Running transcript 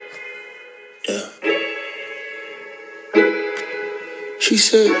She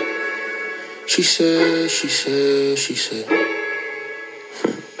said, she said, she said, she said.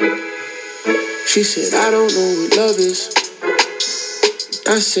 She said, I don't know what love is.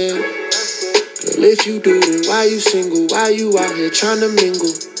 I said, girl, if you do, then why you single? Why you out here trying to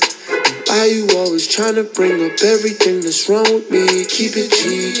mingle? Why you always trying to bring up everything that's wrong with me? Keep it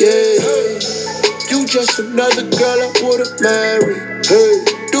G, yeah. You just another girl I would've married. Hey,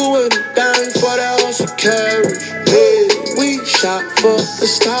 doing a thing for that horse and carriage. Hey, we shot for the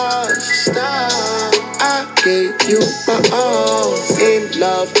stars. I gave you my all. In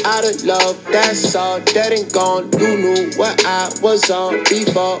love, out of love, that's all. Dead and gone. You knew what I was on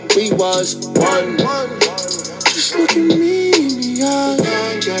before we was one. Just look at me in the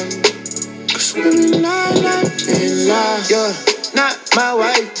eyes. Cause women lie like and lie. You're not my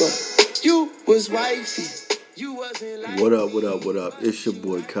wife, but you was wifey. What up? It's your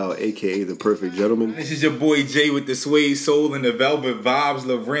boy Kyle, a.k.a. The Perfect Gentleman. This is your boy Jay with the Suede Soul and the Velvet Vibes.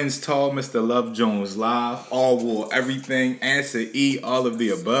 Lorenz Tall, Mr. Love Jones live. All wool, everything, answer E, all of the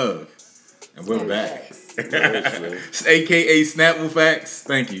above. And we're back. Nice, a.k.a. Snapple Facts.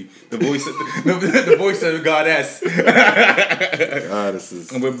 Thank you. The voice of Goddess.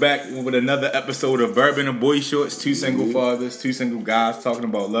 Goddesses. And we're back with another episode of Bourbon and Boy Shorts. Two single fathers, two single guys talking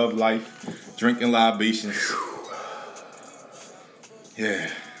about love, life, drinking libations.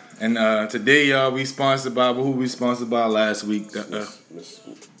 Yeah. And today, y'all, we sponsored by who we sponsored by last week?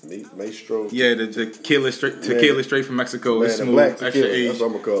 Maestro. Yeah, the tequila straight from Mexico. Man, it's smooth, black extra tequila. age. That's what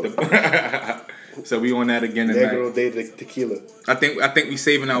I'm gonna call it. So we on that again tonight. Negro de tequila. I think we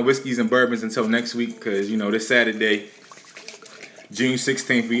saving our whiskeys and bourbons until next week because this Saturday, June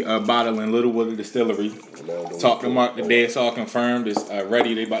 16th, we bottling Littlewater Distillery. Talk to Mark today. It's all confirmed. It's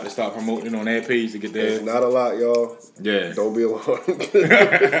ready. They about to start promoting it on their page to get there. It's not a lot, y'all. Yeah. Don't be alarmed.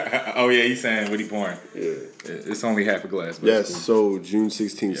 Oh yeah, he's saying what he pouring. Yeah. It's only half a glass. Yes. So June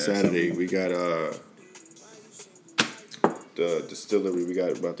 16th, Saturday, we got the distillery. We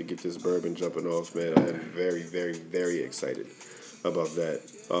got about to get this bourbon jumping off, man. I am very, very, very excited about that.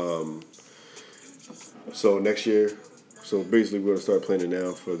 So next year. So basically, we're gonna start planning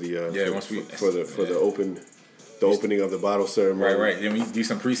now for the opening of the bottle ceremony. Right. Then we do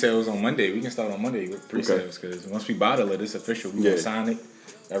some pre-sales on Monday. We can start on Monday with pre-sales because once we bottle it, it's official. We gonna sign it.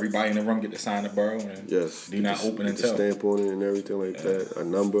 Everybody in the room get to sign the barrel and do not open until stamp on it and everything like that. A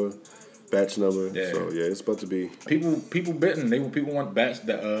number, batch number. Yeah. So it's about to be people bitten. People want batch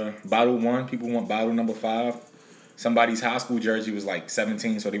bottle 1. People want bottle number 5. Somebody's high school jersey was like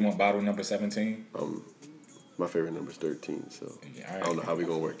 17, so they want bottle number 17. My favorite number is 13, so right. I don't know how we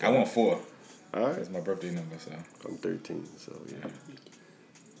gonna work. I want 4. All right, that's my birthday number. So I'm 13, so yeah.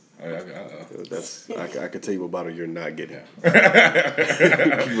 That's I can tell you what bottle you're not getting. You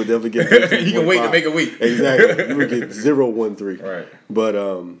will definitely get. You can wait to make a week. Exactly, you will get 013. Right. But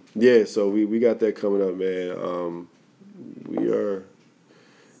so we got that coming up, man.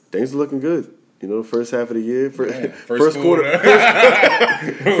 Things are looking good. The first half of the year, first quarter of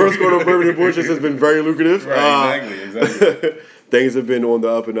Bourbon and Boy Shorts has been very lucrative. Right, exactly. Things have been on the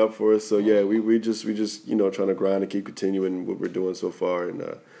up and up for us. So we just trying to grind and keep continuing what we're doing so far and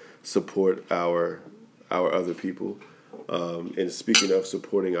support our other people. And speaking of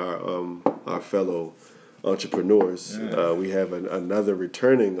supporting our fellow entrepreneurs, we have another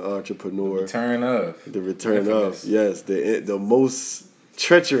returning entrepreneur. The return of yes, the most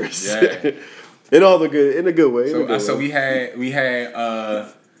treacherous. Yeah. In a good way. So we had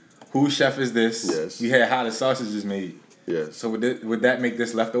whose chef is this? Yes. We had how the sausage is made. Yes. So would that make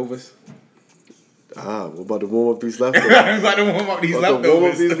this leftovers? We're about to warm up these leftovers. We're about to warm up these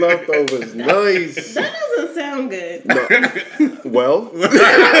leftovers. Nice. That doesn't sound good. No. Well,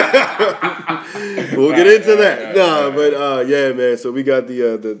 we'll get into that. But man. So we got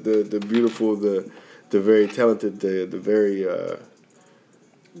the beautiful, the very talented, the very.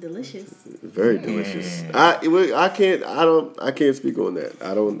 Delicious. Very delicious. I can't speak on that.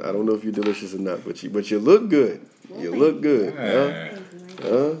 I don't know if you're delicious or not, but you look good. You look good.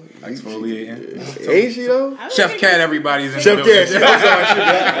 Exfoliating. Ain't she though? Chef Cat, everybody's in Chef the building.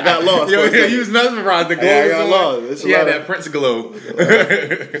 Cat. I got lost. You was mesmerized. The glow. I got lost. She had that Prince glow.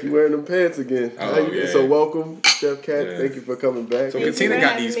 She wearing them pants again. So welcome, Chef Cat. Yeah. Thank you for coming back. So Katina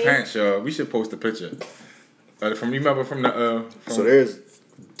got these pants, y'all. We should post a picture. So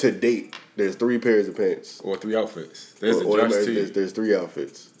to date, there's 3 pairs of pants. Or 3 outfits. There's a dress too. There's 3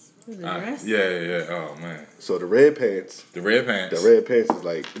 outfits. Yeah. Oh man. So the red pants. The red pants is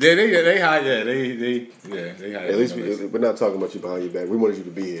like. They high. Yeah, they high. At least we're not talking about you behind your back. We wanted you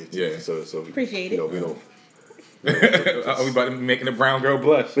to be here. Yeah. So appreciate it. We don't. We about to be making a brown girl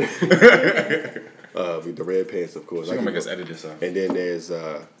blush. With the red pants, of course. She's gonna make us edit this up. And then there's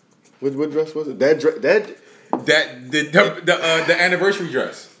what dress was it? That The anniversary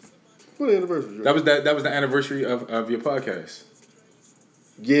dress. what anniversary dress? That was the anniversary of your podcast.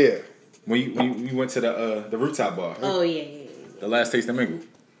 Yeah. When you went to the rooftop bar. Oh yeah. The last taste and mingle.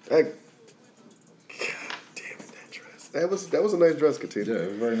 God damn it, that dress. That was a nice dress, Katina. Yeah, it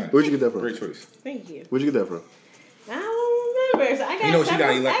was very nice. Where'd you get that from? Great choice. Thank you. Where'd you get that from? I don't remember. So I got You know she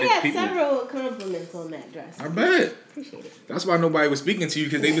got elected I got people. several compliments on that dress. I bet. Appreciate it. That's why nobody was speaking to you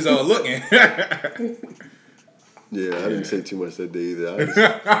because they was all looking. Yeah, I didn't say too much that day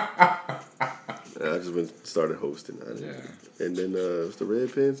either. I just went started hosting. And then it was the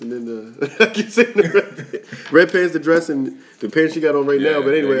red pants, and then the I keep saying the red pants, the dress, and the pants she got on right now.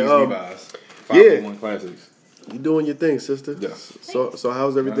 But anyway, Levi's. 501 Classics. You doing your thing, sister. Yes. So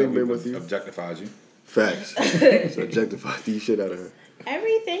how's everything been with you? Objectified you. Facts. So objectify the shit out of her.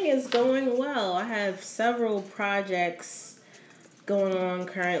 Everything is going well. I have several projects going on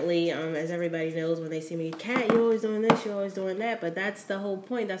currently. As everybody knows, when they see me, Kat, you're always doing this, you're always doing that. But that's the whole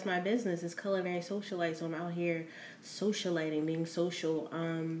point. That's my business. It's culinary socialite. So I'm out here socialiting, being social.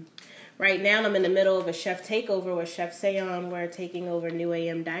 Right now, I'm in the middle of a chef takeover with Chef Seon. We're taking over New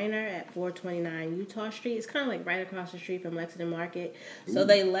AM Diner at 429 Utah Street. It's kind of like right across the street from Lexington Market. So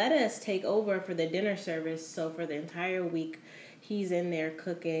they let us take over for the dinner service. So for the entire week, he's in there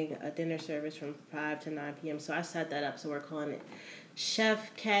cooking a dinner service from 5 to 9 p.m. So I set that up. So we're calling it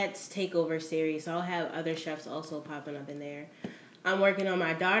Chef Kat's Takeover Series. So I'll have other chefs also popping up in there. I'm working on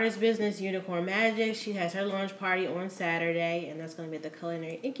my daughter's business, Unicorn Magic. She has her launch party on Saturday, and that's going to be at the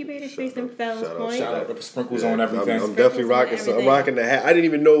Culinary Incubator Space in Fells Point. Shout out. The sprinkles on everything. I'm definitely rocking. So I'm rocking the hat. I didn't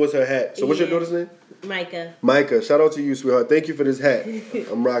even know it was her hat. So what's your daughter's name? Micah. Micah. Shout out to you, sweetheart. Thank you for this hat.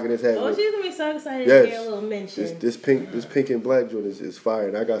 I'm rocking this hat. Oh, she's going to be so excited Yes. to get a little mention. This pink and black joint is fire,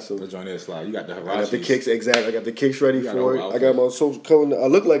 and I got some. The joint is slide. You got the I got the Hirachis. kicks, exactly. I got the kicks ready got for a it. whole I got my social color. I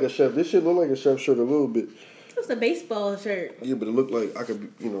look like a chef. This shit look like a chef shirt a little bit. It's a baseball shirt. Yeah, but it looked like I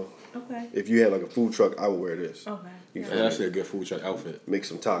could, Okay. if you had like a food truck, I would wear this. Okay. You Yeah, feel me? that's a good food truck outfit. Make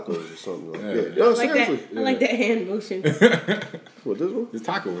some tacos or something. Like Yeah. that. Yeah. No, I like that. seriously. I like that hand motion. What, this one? The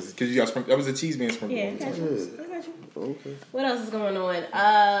tacos, because you got sprinkles. That was a cheese man sprinkle. Yeah, I on got top. you. I got you. Okay. What else is going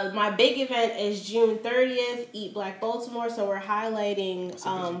on? My big event is June 30th, Eat Black Baltimore. So we're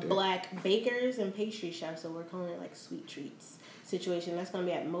highlighting day. black bakers and pastry chefs. So we're calling it like sweet treats situation. That's going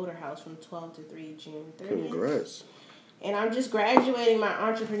to be at Motor House from 12 to 3 June 30th. Congrats. And I'm just graduating my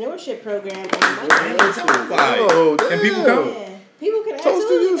entrepreneurship program on Oh, damn. And people come? Yeah. People can Toast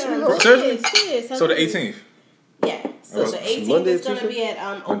to you, absolutely come. sweetheart. Yes. So the 18th. Yeah. So the 18th Monday, is going to Tuesday? be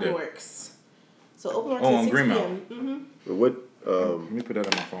at Monday. Openworks. So Openworks Oh, at on 6 Greenmount. p.m. What? Let me put that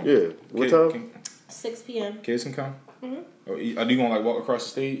on my phone. Yeah. What time? 6 p.m. Kids can come? Or are you going to like walk across the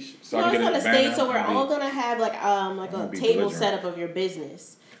stage? So No, I it's can on get the a stage, banner? so we're I'll all be- gonna have like a be table belligerent. setup of your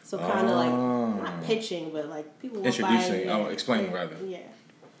business. So kind of like not pitching, but like people will Introducing, buy. explaining rather. Yeah.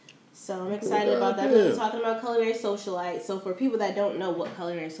 So I'm excited about that. We're talking about culinary socialite. So for people that don't know what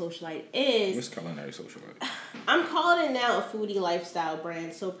culinary socialite is, What's culinary social right? I'm calling it now a foodie lifestyle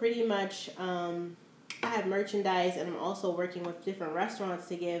brand. So pretty much, I have merchandise, and I'm also working with different restaurants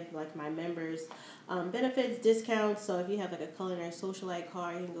to give like my members benefits, discounts. So if you have like a culinary socialite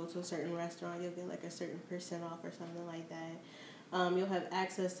card, you can go to a certain restaurant, you'll get like a certain % off or something like that. You'll have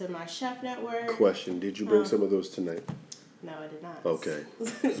access to my chef network. Question. Did you bring some of those tonight? No, I did not. Okay.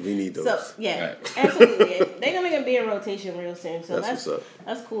 'Cause we need those. So yeah, Right. absolutely. They're gonna be in rotation real soon. So That's what's up.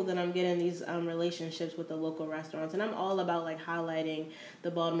 that's cool that I'm getting these relationships with the local restaurants, and I'm all about like highlighting the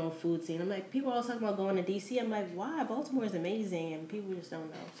Baltimore food scene. I'm like, people always talk about going to DC. I'm like, why? Baltimore is amazing, and people just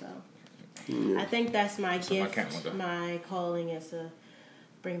don't know. So I think that's my gift. My calling is to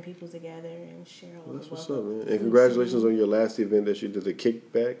bring people together and share all That's the what's welcome up, man. food And congratulations scene. on your last event that you did, the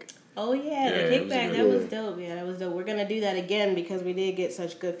kickback. Oh yeah, the Yeah, it was kickback, good. that was dope. Yeah, that was dope. We're gonna do that again because we did get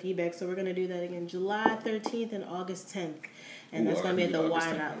such good feedback. So we're gonna do that again July 13th and August 10th, and that's gonna be at the August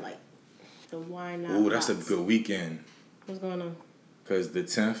Why 10th. Not like the Why Not. Ooh, that's a Box. good weekend. What's going on? Because the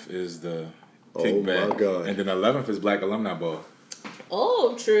 10th is the Oh, kickback. my God. And then 11th is Black Alumni Ball.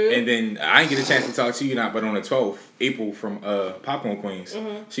 Oh, true. And then I didn't get a chance to talk to you not, but on the 12th, April from Popcorn Queens,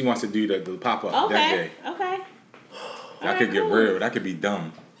 she wants to do the pop-up that Okay. day. Okay. That could get real. That could be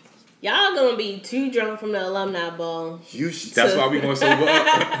dumb. Y'all gonna be too drunk from the alumni ball. That's why we going to sober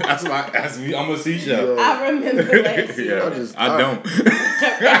up. That's why I'm going to see you. I remember last year. Yeah, I- I don't.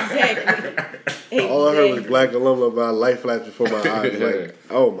 Exactly. All I heard was Black Alumni by Light Flash before my eyes. Like,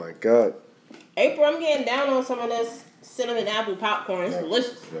 oh my God. April, I'm getting down on some of this cinnamon apple popcorn. It's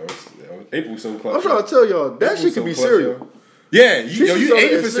delicious. April so close. I'm trying to tell y'all, that shit could be cereal. Yeah, She you should ate sell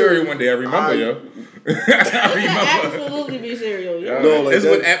it for it cereal one day. I remember, yo. It could absolutely be cereal. Yeah. No, like It's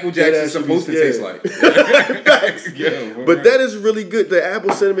that- what Apple Jacks that is actually supposed to be- taste yeah. like. Yeah, But that is really good. The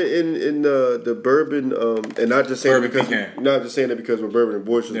apple cinnamon in the bourbon, and not just saying Bourbon because pecan. not just saying that because we're bourbon and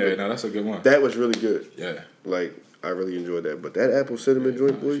borscht. Yeah, but no, that's a good one. that was really good. Yeah. Like I really enjoyed that. But that apple cinnamon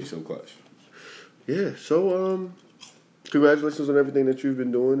joint, boy. She's so clutch. Yeah. So congratulations on everything that you've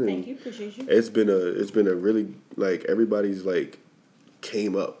been doing. And Thank you, appreciate you. It's been a really like everybody's like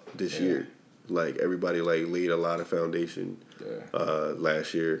came up this year. Like everybody like laid a lot of foundation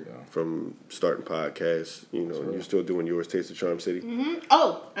last year from starting podcasts. You know, you're still doing yours, Taste of Charm City. Mm-hmm.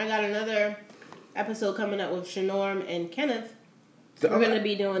 Oh, I got another episode coming up with Shanorm and Kenneth. We're going to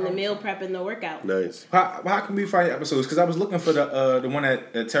be doing the meal prep and the workout. Nice. How can we find episodes? Because I was looking for the one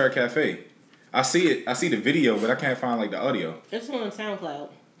at Terra Cafe. I see it. I see the video, but I can't find like the audio. It's on SoundCloud.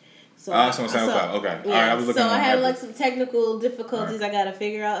 So It's on SoundCloud. Okay. Yeah. All right. I was looking. So I on have Apple. like some technical difficulties. I got to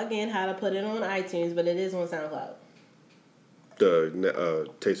figure out again how to put it on iTunes, but it is on SoundCloud. The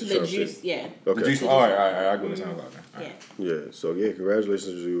Taste of The Charm juice, City. yeah. Okay. The juice. All right. I go to SoundCloud. Now. All Yeah. right. Yeah. So yeah,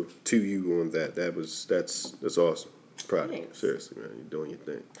 congratulations to you on that. That's awesome. Proud of you. Thanks. Seriously, man. You're doing your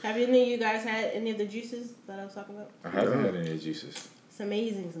thing. Have any of you guys had any of the juices that I was talking about? I haven't had any juices. Some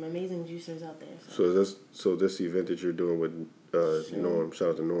amazing juicers out there. So this event that you're doing with Norm, shout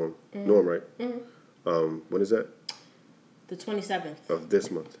out to Norm. Norm, right? Mm-hmm. When is that? The 27th Of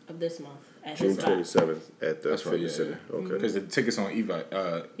this month. of this month. At June his spot. 27th at the That's right. Fitness Yeah. Center. Okay. Because the tickets on Yep.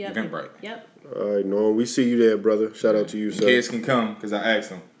 Eventbrite. Yep. All right, Norm. We see you there, brother. Shout out to you, sir. Kids can come because I asked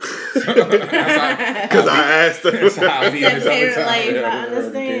them. Because I asked him. That's how I be in this other Parent time. life, Yeah, I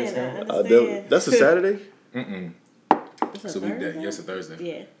understand. I understand. That's a Saturday? It's a weekday. Yes, a Thursday.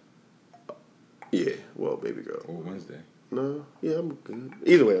 Yeah. Yeah. Well, baby girl. Or Wednesday. No. Yeah, I'm good.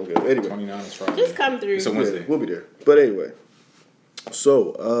 Either way, I'm good. Anyway. 29 is Friday. Just come through. It's a Wednesday. Yeah, we'll be there. But anyway.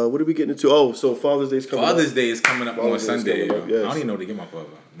 So, what are we getting into? Oh, so Father's Day's coming Father's up. Day is coming up Father's on Day's Sunday. coming up, Yo. yes. I don't even know what to get my father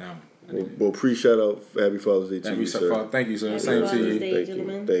now. Well, pre-shout out. Happy Father's Day to Thank you, you, sir. sir. Thank you, sir. Happy Same to Father's you. Day.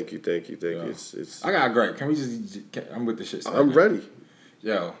 gentlemen. Thank you. Yeah. It's. I got a great. Can we just? I'm with the shit. I'm ready.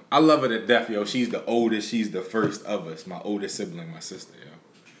 Yo, I love her to death, yo. She's the oldest. She's the first of us. My oldest sibling, my sister,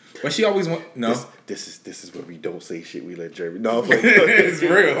 yo. But she always want no. This is where we don't say shit. We let Jeremy. No, I'm like, It's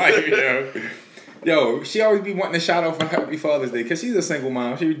real, like yo. Yo, she always be wanting to shout out for Happy Father's Day because she's a single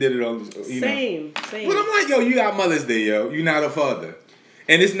mom. She did it all, you know. Same. But I'm like, yo, you got Mother's Day, yo. You not a father.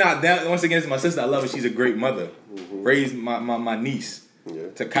 And it's not that. Once again, it's my sister. I love her. She's a great mother. Raised my niece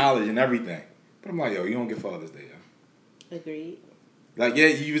to college and everything. But I'm like, yo, you don't get Father's Day, yo. Agreed. Like, yeah,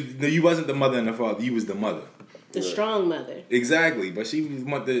 you wasn't the mother and the father. You was the mother. The strong mother. Exactly. But she was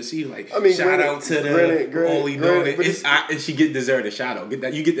like, I mean, shout granted- out to the granted, only doing but it. And she deserved a shout out.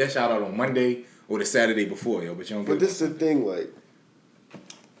 You get that shout out on Monday or the Saturday before, yo. But you don't get But this is the thing, like,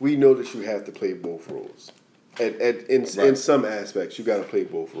 we know that you have to play both roles. In some aspects, you got to play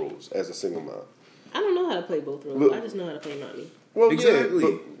both roles as a single mom. I don't know how to play both roles. Look- I just know how to play mommy. Well,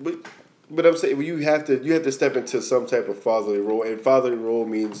 Exactly. yeah, but I'm saying you have to step into some type of fatherly role, and fatherly role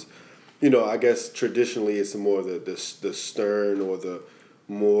means, you know, I guess traditionally it's more the stern or the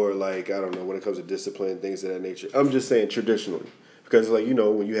more like, I don't know, when it comes to discipline, things of that nature. I'm just saying traditionally, because like, you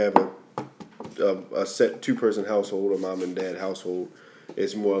know, when you have a set 2-person household, a mom and dad household,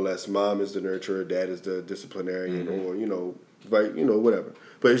 it's more or less mom is the nurturer, dad is the disciplinarian, or you know, right, you know, whatever.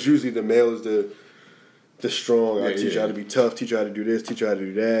 But it's usually the male is the strong. I teach you how to be tough, teach you how to do this, teach you how to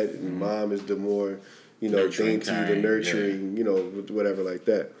do that. And mom is the more, you know, Nurturing, dainty, the caring, nurturing, you know, whatever like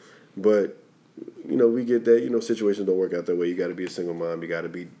that. But you know, we get that. You know, situations don't work out that way. You got to be a single mom. You got to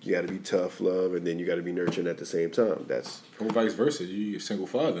be tough, love, and then you got to be nurturing at the same time. That's or vice versa. You a single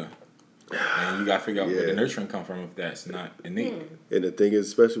father, and you got to figure out where Yeah. the nurturing come from if that's not innate. and the thing is,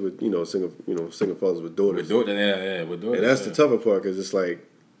 especially with single fathers with daughters. With daughter, with daughter. And that's the tougher part because it's like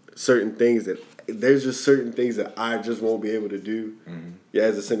certain things there's just certain things that I just won't be able to do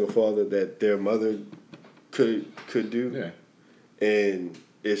as a single father that their mother could do. Yeah. And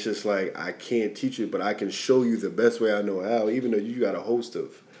it's just like I can't teach you, but I can show you the best way I know how, even though you got a host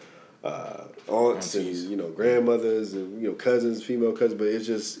of aunts and, you know, grandmothers and, you know, cousins, female cousins, but it's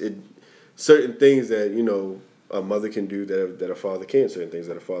just certain things that, you know, a mother can do that a father can't, certain things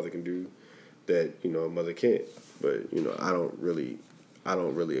that a father can do that, you know, a mother can't. But, you know, I don't really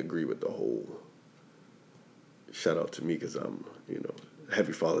agree with the whole shout out to me because I'm, you know,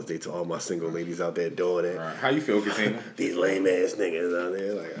 happy Father's Day to all my single ladies out there doing it. Right. How you feel, Katina? These lame ass niggas out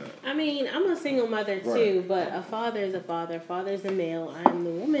there, like. I mean, I'm a single mother too, Right. but a father is a father. Father's the male. I'm the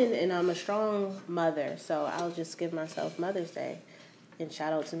woman, and I'm a strong mother. So I'll just give myself Mother's Day, and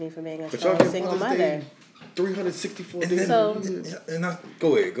shout out to me for being a But y'all strong get single Mother's mother. Day 364 And days. then,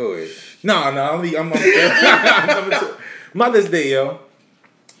 go ahead. No, I'm Mother's Day, yo.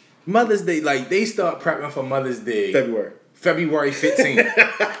 Mother's Day, like they start prepping for Mother's Day. February 15th.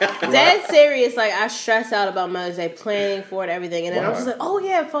 Dead serious. Like I stress out about Mother's Day, planning for it, everything, and then I'm just like, oh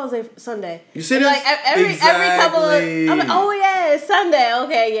yeah, Father's Day Sunday. You see and this? Like every couple of, I'm like, oh yeah, it's Sunday.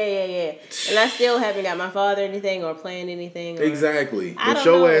 Okay, yeah. And I still haven't got my father anything or planned anything. Or, Exactly. But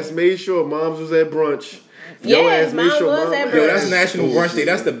your ass made sure moms was at brunch. Yes, mom was at brunch. Yo, that's National Brunch Day.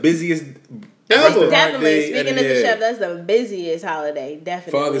 That's the busiest. Definitely. Speaking as a chef, that's the busiest holiday.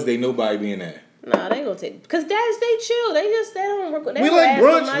 Definitely. Father's Day, nobody being there. No, they gonna take because dads they chill. They don't work. We like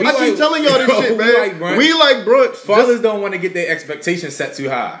brunch. I keep telling y'all this shit, man. We like brunch. Fathers don't want to get their expectations set too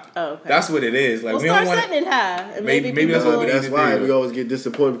high. Oh, okay. That's what it is. Like we don't want setting it high. Maybe that's what we need to do. That's why we always get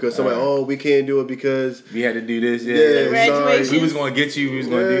disappointed because somebody, we can't do it because we had to do this. Graduation. We was gonna get you. We was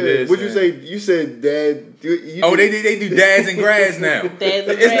gonna do this. What'd you say? You said dad. They do dads and grads now.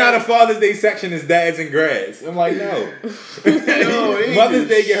 It's not a Father's Day section. It's dads and grads. I'm like, no. Mother's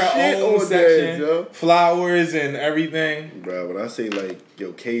Day get her own section. Dads, flowers and everything. Bro, when I say like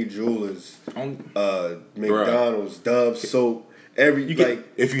K Jewelers, McDonald's, Dove soap,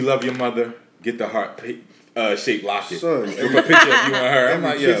 if you love your mother, get the heart shaped locket. Son, with a picture of you and her. I'm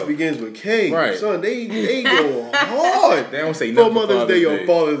like, kiss begins with K. Right. Son, they go hard. They don't say nothing for Mother's Day or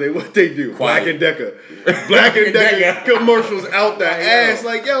Father's Day. What they do? Quiet. Black and Decker. Black and Decker commercials out the ass.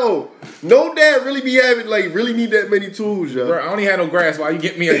 Like, yo, no dad really be having, really need that many tools, yo. Bro, I only had no grass. Why you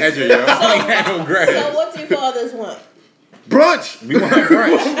get me a hedger, yo? I only had no grass. So what do fathers want? Brunch. We want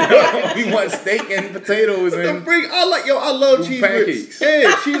brunch. We want steak and potatoes and I love cheese pancakes. Grits.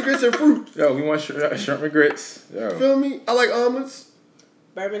 Yeah, cheese grits and fruit. Yo, we want shrimp and grits. Yo. Feel me? I like omelets.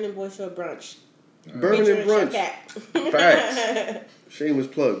 Bourbon and Bush or brunch. Bourbon and brunch. Facts. Shameless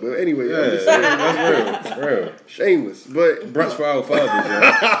plug, but anyway, that's real. Shameless, but brunch for our fathers, yo.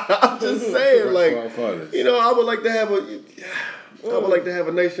 I'm just saying, brunch for our fathers. I would like to have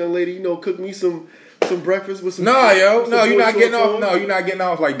a nice young lady, cook me some breakfast with some. You're not getting off. No, you're not getting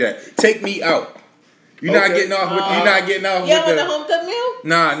off like that. Take me out. You're not getting off. You're not getting off. You want the home cooked meal?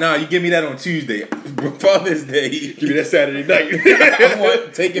 Nah. You give me that on Tuesday, Father's Day. Give me that Saturday night. I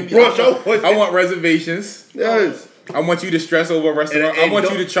want taking brunch. I want reservations. Yes. I want you to stress over a restaurant. I want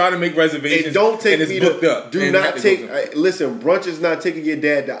you to try to make reservations. And don't take me booked up. Do not take. Listen, brunch is not taking your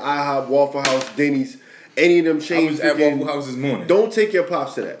dad to IHOP, Waffle House, Denny's, any of them chains. I was at Waffle House this morning. Don't take your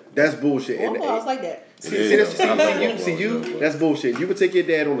pops to that. That's bullshit. Waffle House like that. See you. That's bullshit. You would take your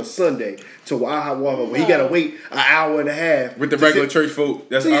dad on a Sunday to IHOP, Waffle House. He gotta wait an hour and a half with the regular church folk.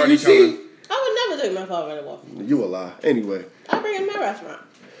 That's already coming. I would never take my father to Waffle. You a lie. Anyway, I bring him to my restaurant.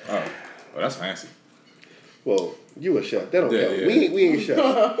 Oh, well, that's fancy. Well, you a chef. That don't count. Yeah. We ain't chefs.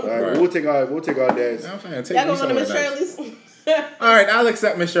 All right, we'll take our dads. I'm saying, take y'all going to Miss Shirley's? All right, I'll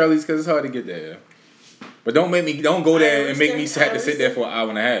accept Miss Shirley's because it's hard to get there. But don't go there and make me have to sit there for an hour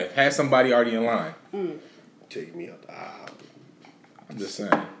and a half. Have somebody already in line. Take me out the aisle. I'm just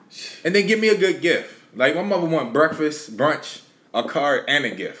saying. And then give me a good gift. Like my mother want breakfast, brunch, a card, and a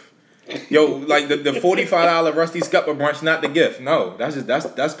gift. Yo, like the $45 Rusty Scupper brunch, not the gift. No, that's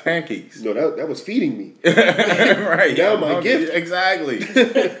pancakes. No, that was feeding me. Right. That was my gift. Exactly.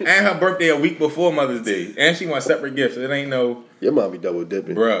 And her birthday a week before Mother's Day. And she wants separate gifts. It ain't no. Your mom be double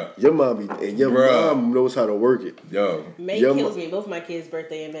dipping. Bruh. Your mom mom knows how to work it. Yo. May kills me. Both my kids'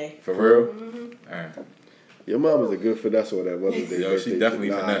 birthday in May. For real? Mm-hmm. Your mom is a good finesse on that Mother's Day. Yo, she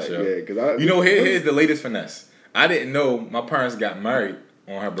definitely finesse, yo. Yeah, cause here's the latest finesse. I didn't know my parents got married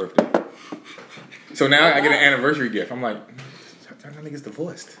on her birthday. So now I get an anniversary gift. I'm like, y'all niggas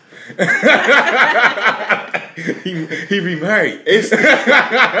divorced. he remarried.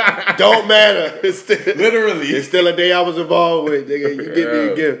 Don't matter. Literally. It's still a day I was involved with. Nigga, you get me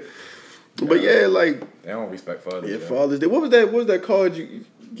a gift. But yeah, like they don't respect fathers. Yeah, Father's Day. What was that card you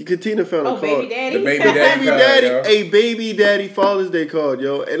Katina found a card? Baby daddy. The baby daddy card, a baby daddy Father's Day card,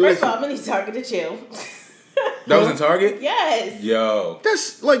 yo. And first of all, I'm gonna need Target to chill. That was in Target? Yes. Yo.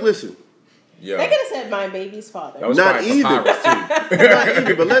 That's listen. Yo. They could have said my baby's father. That was not even. Not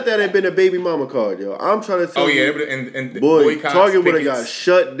even. But let that have been a baby mama card, yo. I'm trying to tell you. Oh yeah, and boy, Target would have got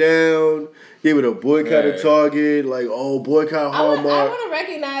shut down. They would have boycotted Target. Like, boycott Hallmark. I want to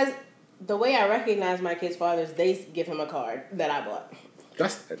recognize the way I recognize my kid's fathers. They give him a card that I bought.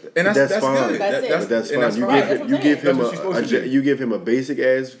 That's fine. good. That's fine. You give him a basic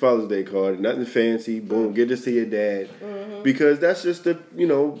ass Father's Day card, nothing fancy. Boom, get this to your dad, because that's just the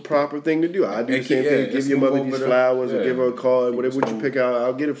proper thing to do. I do the same thing. Give your mother these flowers or give her a card, whatever you pick out.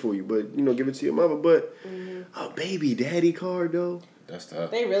 I'll get it for you, but give it to your mother. But a baby daddy card though. That's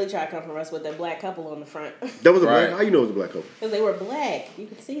tough. They really try to come from us with that black couple on the front. That was a Right. black. How you know it was a black couple? Because they were black. You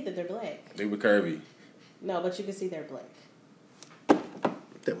could see that they're black. They were curvy. No, but you can see they're black.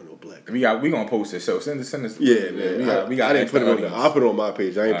 That was no black. We gonna post it. So send us. Yeah, man. We got. I didn't put it on. audience. I'll put it on my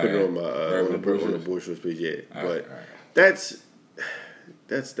page. I ain't put it Alright. on my on the Boy Shorts page yet. All But right, all right. that's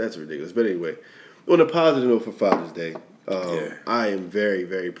ridiculous. But anyway, on a positive note for Father's Day, Yeah. I am very,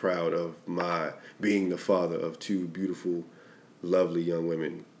 very proud of my being the father of two beautiful, lovely young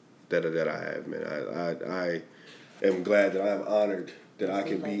women that I have. Man, I am glad that I am honored that I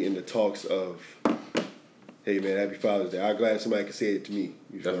can be in the talks of. Hey man, happy Father's Day. I'm glad somebody can say it to me.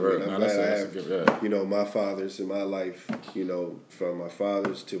 You That's feel me? right. And I'm No, glad I that's have, good, yeah. you know, my fathers in my life, you know, from my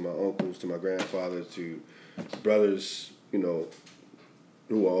fathers to my uncles to my grandfathers to brothers, you know,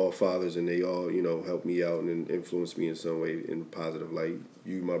 who are all fathers and they all, you know, help me out and influence me in some way in a positive light.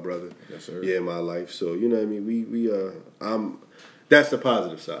 You, my brother. Yes, sir. Yeah, in my life. So, you know what I mean? That's the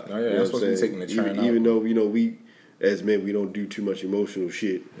positive side. Oh, yeah, You know that's what I'm supposed to be saying? taking the turn out. Even though, you know, we, as men, we don't do too much emotional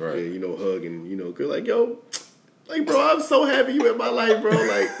shit. Right. And, you know, hug and, you know, girl, like, yo, like, bro, I'm so happy you in my life, bro.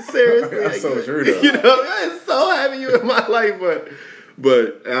 Like, seriously. That's like, so true, though. You know, I'm so happy you in my life,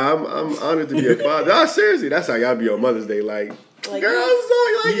 but I'm honored to be a father. No, seriously, that's how y'all be on Mother's Day. Like Like, girl, I'm so,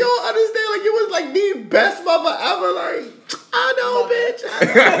 like, you don't understand. Like, you was, like, the best mother ever. Like, I know, bitch. I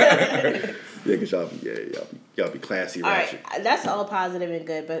know. Yeah, because y'all be classy, All ratchet. right, that's all positive and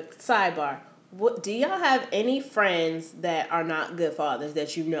good. But sidebar, what do y'all have any friends that are not good fathers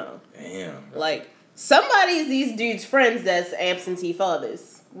that you know? Damn. Like somebody's these dudes' friends that's absentee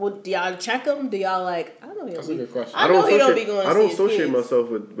fathers. Do y'all check them? Do y'all like? I know he That's don't a be. good question. I know he don't be going. I don't to see his associate kids. myself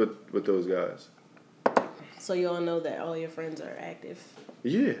with those guys. So you all know that all your friends are active.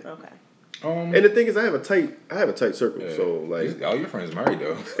 Yeah. Okay. And the thing is, I have a tight circle. Yeah. So like, all your friends married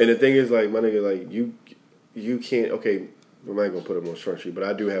though. and the thing is, like, my nigga, like, you can't. Okay, I'm not gonna put him on Front Street, but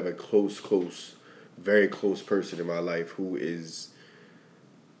I do have a close, very close person in my life who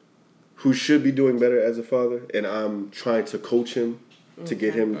should be doing better as a father, and I'm trying to coach him to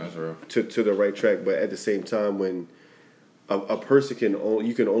get him That's real. to the right track. But at the same time, when a person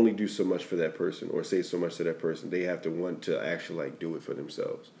you can only do so much for that person or say so much to that person, they have to want to actually like do it for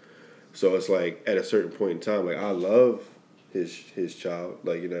themselves. So it's like at a certain point in time, like, I love his child.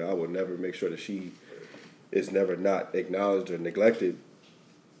 Like, you know, I would never make sure that she is never not acknowledged or neglected.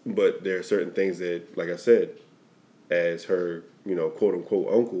 But there are certain things that, like I said, as her, you know, quote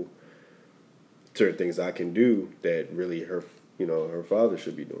unquote uncle, certain things I can do that really her father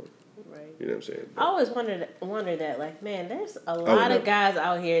should be doing. Right. You know what I'm saying? I always wondered that, like, man, there's a lot of guys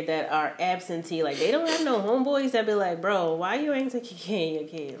out here that are absentee. Like, they don't have no homeboys that be like, bro, why you ain't taking care of your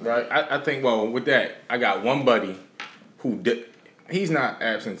kids? Right. I think, well, with that, I got one buddy who he's not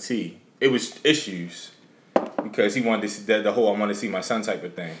absentee. It was issues because he wanted to see the whole I want to see my son type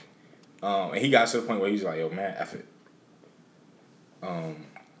of thing. And he got to the point where he was like, yo, man, F it.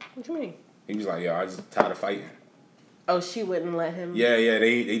 What you mean? He was like, yo, I just tired of fighting. Oh, she wouldn't let him. Yeah,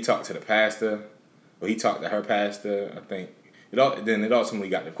 they talked to the pastor. Well, he talked to her pastor. I think it ultimately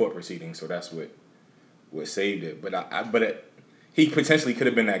got to court proceedings. So that's what saved it. But he potentially could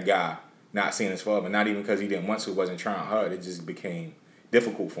have been that guy not seeing his father, not even because he didn't want to, wasn't trying hard. It just became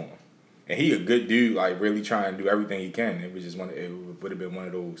difficult for him. And he a good dude, like really trying to do everything he can. It was just it would have been one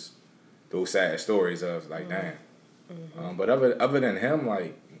of those sad stories of like, damn. Mm-hmm. But other than him,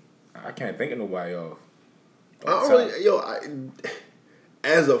 like, I can't think of nobody else. I don't really,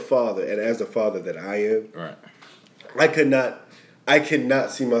 as a father and as the father that I am, Right. I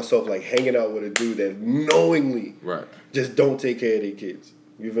cannot see myself like hanging out with a dude that knowingly Right. just don't take care of their kids.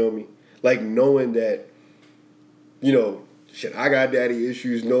 You feel me? Like knowing that, you know, shit, I got daddy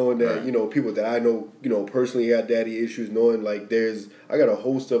issues, knowing that, Right. you know, people that I know, you know, personally got daddy issues, knowing like I got a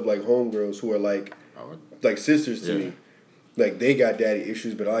host of like homegirls who are like sisters to me. Like, they got daddy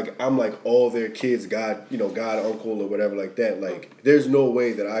issues, but I'm like all their kids, God, uncle or whatever like that. Like, there's no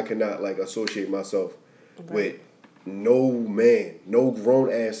way that I cannot like associate myself with no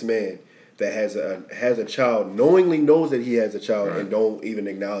grown ass man that has a child, knowingly knows that he has a child and don't even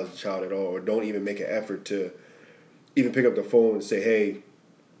acknowledge the child at all, or don't even make an effort to even pick up the phone and say, hey,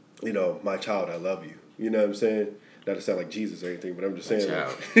 you know, my child, I love you. You know what I'm saying? Not to sound like Jesus or anything, but I'm just saying,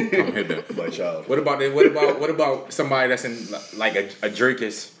 Child. Come hither. my child. What about somebody that's in like a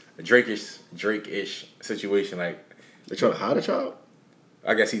Drake-ish situation? Like, They trying to hide a child?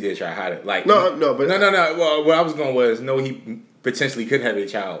 I guess he did try to hide it. Like, No. Well, where I was going was he potentially could have a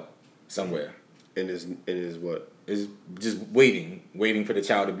child somewhere. And is what? Is just waiting for the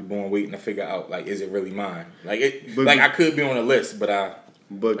child to be born, waiting to figure out like, is it really mine? Like I could be on a list, but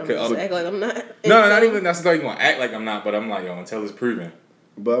But I'm just act like I'm not. No, not even necessarily gonna act like I'm not, but I'm like, yo, until it's proven.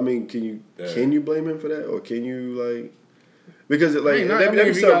 But I mean, can you blame him for that, or can you like? Because it, like,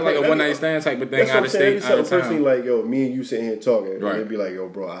 if you got like a one night stand type of thing out of state, out of personally, town. like, yo, me and you sitting here talking, Right. and they'd be like, yo,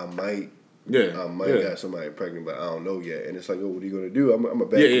 bro, I might got somebody pregnant, but I don't know yet. And it's like, yo, what are you gonna do? I'm gonna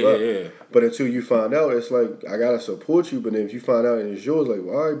back you up. Yeah. But until you find out, it's like I gotta support you. But then if you find out and it's yours, like,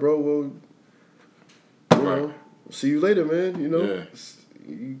 well, all right, bro, well, you know, see you later, man. You know,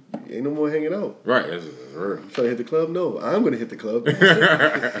 you ain't no more hanging out. Right. That's You trying to hit the club? No, I'm gonna hit the club.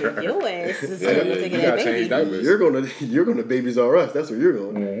 Your ass is taking you that gotta change baby. diapers. You're gonna babies are us. That's where you're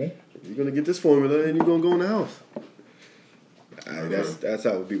going. Mm-hmm. You're gonna get this formula and you're gonna go in the house. That's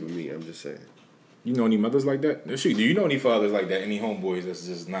how it would be with me. I'm just saying. You know any mothers like that? Shoot, do you know any fathers like that? Any homeboys that's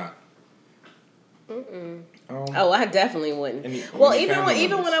just not? Oh, I definitely wouldn't. Even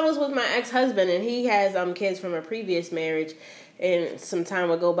when I was with my ex-husband and he has kids from a previous marriage, and some time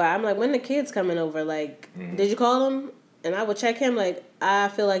would go by, I'm like, when the kids coming over? Like, did you call them? And I would check him. Like, I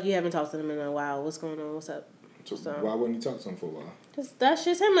feel like you haven't talked to them in a while. What's going on? What's up? So why wouldn't you talk to him for a while? That's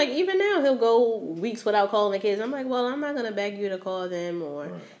just him. Like, even now, he'll go weeks without calling the kids. I'm like, well, I'm not going to beg you to call them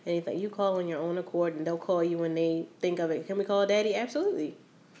or anything. You call on your own accord, and they'll call you when they think of it. Can we call Daddy? Absolutely.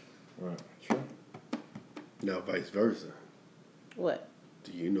 Right. Sure. Now, vice versa. What?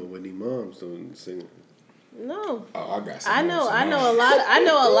 Do you know any moms doing singing? No. Oh, I got some. I know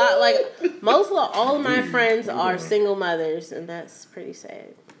a lot. Like, most of all of my friends are single mothers, and that's pretty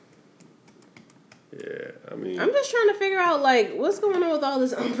sad. Yeah, I mean, I'm just trying to figure out, like, what's going on with all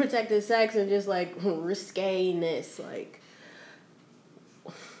this unprotected sex and just, like, risque-ness, like...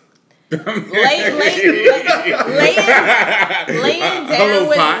 laying down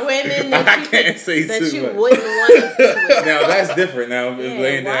with women that you wouldn't want to be with. Now that's different. Now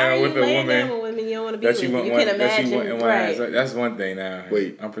laying down with a woman down with women you don't want to be with. You can imagine, right? That's one thing. Now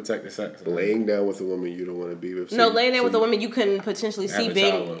wait, unprotected sex. Laying down with a woman you don't want to be with. No, laying down with a woman you can potentially see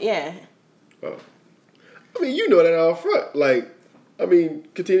being. Yeah. Oh. I mean, you know that out front. Like, I mean,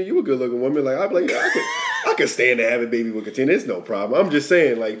 Katina, you a good looking woman. Like, I'd be like, yeah, I could stand to have a baby with Katina. It's no problem. I'm just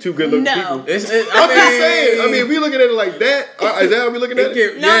saying, like, two good looking people. I'm just saying. I mean, if we looking at it like that, is that how we looking at it?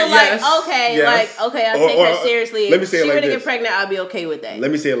 Okay, I'll take that seriously. Let me say it like this. If she were to get pregnant, I'll be okay with that.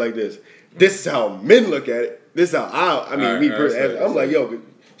 Let me say it like this. This is how men look at it. This is how I'm like, yo,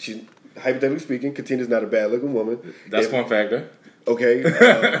 she's, hypothetically speaking, Katina's not a bad looking woman. That's one factor. Okay,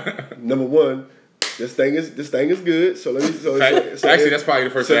 number one. This thing is good. So let me. Actually, that's probably the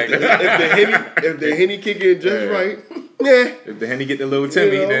first factor. If the henny kick in just right, yeah. If the henny get the little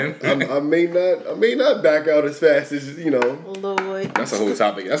Timmy, then I may not back out as fast as Lord. That's a whole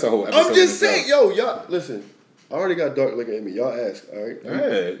topic. That's a whole episode. I'm just saying, y'all listen. I already got dark looking at me. Y'all ask, all right?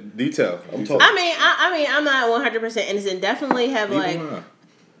 Yeah, detail. I'm talking. I mean, I'm not 100% innocent. Definitely have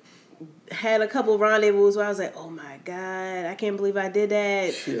had a couple rendezvous where I was like, oh my God, I can't believe I did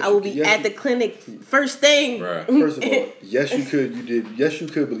that. Shit, I will be at the clinic first thing. Right. First of all, yes you could. You did. Yes you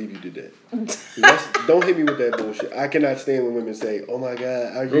could believe you did that. Don't hit me with that bullshit. I cannot stand when women say, oh my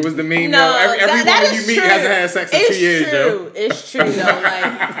God. What was the meme? No, every woman you meet hasn't had sex in 2 years, yo. It's true though.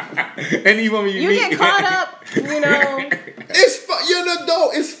 Like, any woman you meet. get caught up, It's fine. You're an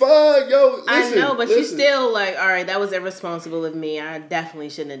adult. It's fine, yo. Listen, I know, but you still like, all right, that was irresponsible of me. I definitely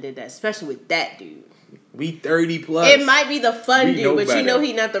shouldn't have did that, especially with that dude. We 30 plus. It might be the fun dude, but better. you know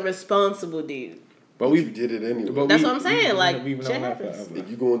he not the responsible dude. But we did it anyway. That's what I'm saying. Like, shit happens. And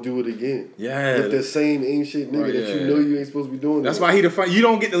you gonna do it again. Yeah. With the same ain't shit nigga that you know you ain't supposed to be doing. That's why he the fun. You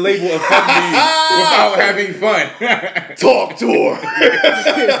don't get the label of fun dude without having fun. Talk to her.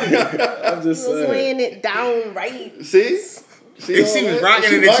 I'm just saying. Laying it down right. See, she was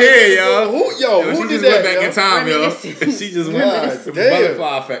rocking in the chair, yo. Who she did just that, went back in time, yo. She just went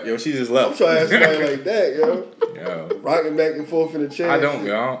butterfly effect, yo. She just left. I'm trying to have somebody like that, yo. Yo. Rocking back and forth in the chair. I don't,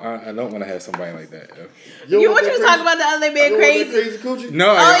 yo. I don't want to have somebody like that, yo. What you was talking about the other day being crazy? Coochie?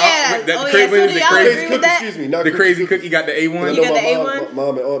 No, Excuse me, not the crazy cookie got the A1. You got the A1?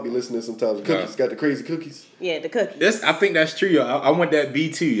 Mom and aunt be listening sometimes. The cookies got the crazy cookies. Yeah, the cookies. I think that's true, yo. I want that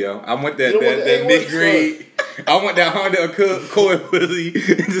B2, yo. I want that mid grade. I want that Honda Accord pussy.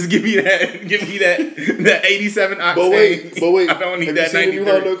 Just give me that 87 octane. But wait. I don't need have that 93. You seen the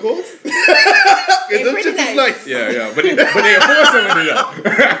new Honda Accords? They're pretty nice. Yeah, but they a 4-cylinder though.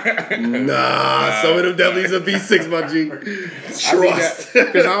 Nah, some of them definitely is a V6, my G. Trust.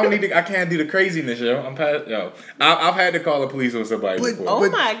 Because I don't need I can't do the craziness, yo. I've had to call the police on somebody before. Oh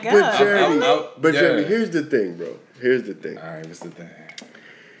my God. But Jeremy, here's the thing, bro. Here's the thing. All right, what's the thing?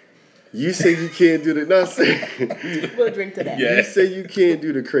 You say you can't do the. Not saying. We'll drink to that. You say you can't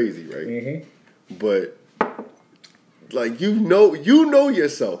do the crazy, right? Mm-hmm. But like you know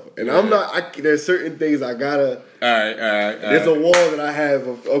yourself, and I'm not. There's certain things I gotta. All right. There's a wall that I have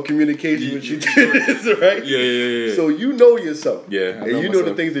of communication with you, right? Yeah. So you know yourself, Yeah, I and know you know the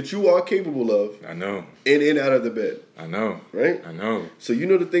myself. things that you are capable of, I know. in and out of the bed, I know. right? I know. So you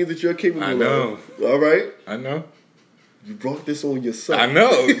know the things that you're capable I know. of. All right, I know. you brought this on yourself. I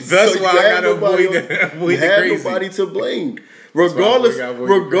know. That's So why you I had gotta nobody avoid on- the you had crazy. nobody to blame. why Regardless, we gotta avoid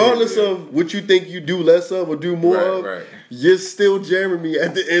the regardless crazy, of what you think you do less of or do more of, Right. you're still Jeremy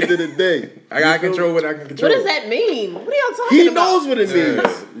at the end of the day. I gotta You feel control me? what I can control. What does that mean? What are y'all talking He about? knows what it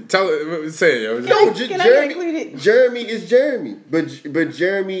means. Say it, yo. No, Can I get included? Jeremy is Jeremy, but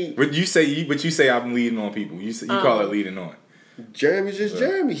Jeremy, But you say I'm leading on people. You call it leading on. Jeremy's just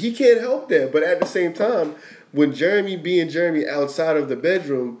Jeremy. He can't help that. But at the same time, when Jeremy being Jeremy outside of the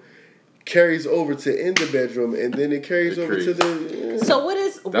bedroom carries over to in the bedroom, and then it carries over to the. So what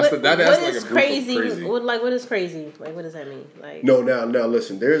is That's what like is a group of crazy? crazy. What is crazy? Like what does that mean? Like No, now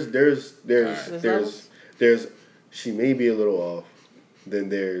listen. There's levels? she may be a little off. Then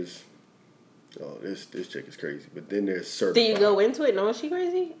there's this chick is crazy. But then there's certified. do you go into it knowing she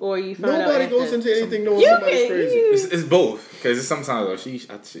crazy, or you find out Nobody after? goes into anything knowing You somebody's can- crazy. you- It's both because sometimes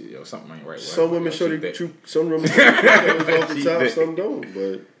something ain't right. Some women show the the truth. Some women show the truth off the She top. thick. Some don't.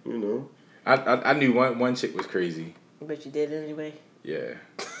 But you know. I knew one chick was crazy. But you did anyway. Yeah.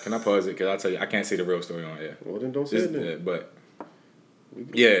 Can I pause it? Because I'll tell you, I can't say the real story on air. Well, then don't say it. Then. But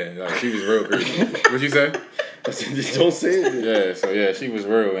yeah, like she was real crazy. What'd you say? I said, just don't say it. Then. Yeah, so yeah, she was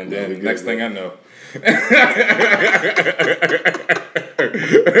real, and then we good, next thing man. I know.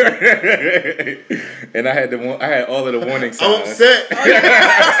 And I had all of the warning signs. I'm upset.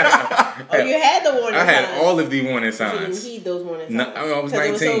 Oh, you had the warning I had signs. all of the warning You didn't signs. heed those warning signs. No, I was 'Cause 19.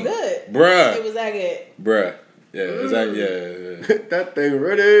 It was so good. Bruh. It was that good. Bruh. Yeah, exactly. Yeah. That thing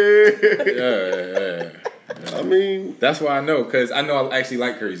ready. Yeah. I mean, That's why I know, because I know I actually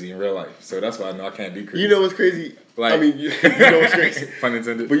like crazy in real life. So that's why I know I can't do crazy. you know what's crazy? Like- I mean, you know what's crazy? Pun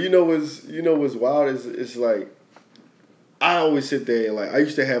intended. But you know what's wild is it's like I always sit there and like I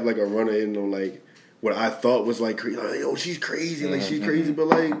used to have like a runner in on like what I thought was like crazy. Like, yo, she's crazy, like she's crazy, but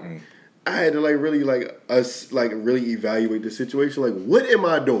like I had to like really like us like really evaluate the situation. Like, what am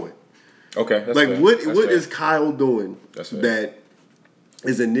I doing? Okay. That's Like, fair. what That's fair. is Kyle doing That's fair. that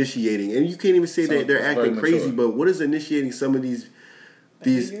is initiating? And you can't even say that they're That's acting very crazy, mature. but what is initiating some of these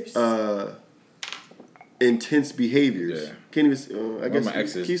Behaviors? intense behaviors? Yeah. Can't even. I One of guess my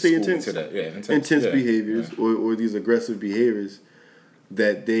exes can you say schooled me intense? to that. Yeah, Intense yeah, behaviors yeah. or these aggressive behaviors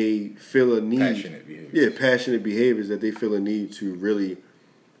that they feel a need. Passionate behaviors. Yeah, passionate behaviors that they feel a need to really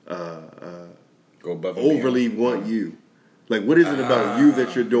Go above and overly beyond. want you. Like, what is it about you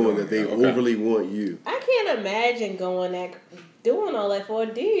that you're doing that they okay. overly want you? I can't imagine doing all that for a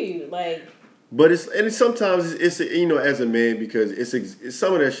dude. Like, But sometimes it's you know, as a man, because it's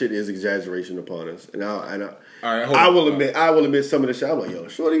some of that shit is exaggeration upon us, and All right, hold I on. will admit some of the shit. I'm like, yo,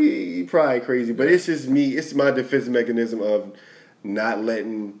 shorty, he probably crazy, but it's just me. It's my defense mechanism of not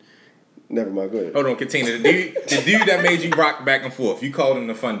letting. Never mind. Go ahead. Hold on, Katina. The dude that made you rock back and forth, you called him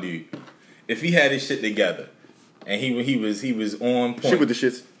the fun dude. If he had his shit together and he was on point. Shit with the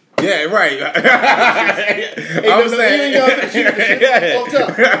shits. Yeah, right. I'm saying,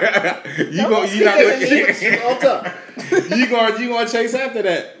 off top. You gonna chase after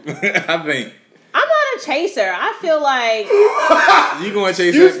that? I think I'm not a chaser. I feel like you gonna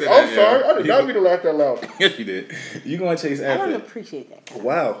chase Excuse after me. that. I'm sorry. I did not mean to laugh that loud. Yes, you did. You gonna chase I after don't that? appreciate that.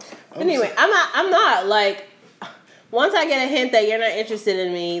 Wow. Anyway, I'm not like. Once I get a hint that you're not interested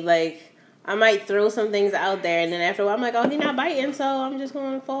in me, like I might throw some things out there, and then after a while I'm like, oh, he's not biting, so I'm just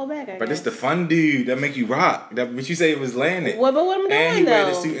gonna fall back. I But guess. it's the fun dude that make you rock. But you say it was landed. But what I'm doing And he though, wear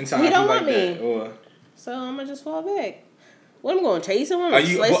the suit and tie. he don't like want me, that. Or so I'm gonna just fall back. What I'm gonna chase him? I'm are gonna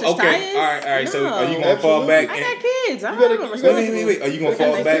you slice his okay? tires? All right. So are you No. gonna fall back? I And, got kids. I'm gotta- not you responsible. gotta- wait. Are you gonna Gotta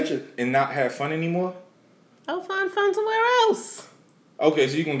fall pay back attention. and not have fun anymore? I'll find fun somewhere else. Okay,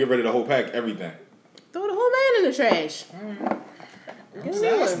 so you gonna get rid of the whole pack, everything. Throw the whole man in the trash. I'm Give just me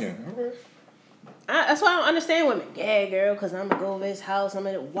one. asking. All right. That's why I don't understand women. Yeah, girl, because I'm gonna go over his house. I'm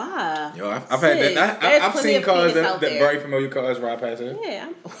gonna why? Yo, I've Sis, had that. there's I've plenty seen of cars penis that out there. very familiar cars ride past it. Yeah.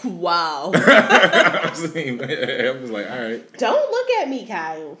 Wow. I've seen. I was like, all right. Don't look at me,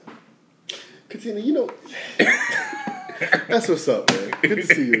 Kyle. Katina, you know. That's what's up, man. Good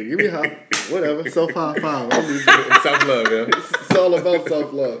to see you. Give me a high. Whatever. Self high five. I mean, Self love, yo. it's all about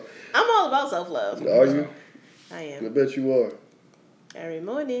self love. I'm all about self-love. Are you? I I am. bet you are. Every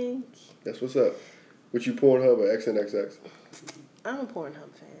morning. That's what's up. What you Pornhub or XNXX? I'm a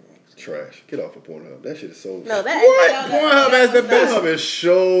Pornhub fan, actually. Trash. Get off of Pornhub. That shit is so. No, that What? no, Pornhub has the best- Pornhub is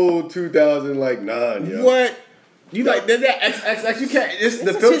show 2009, yo. What? You like that XXX? You can't.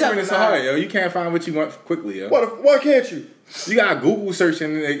 The filtering is hard, yo. You can't find what you want quickly, yo. Why can't you? You got Google search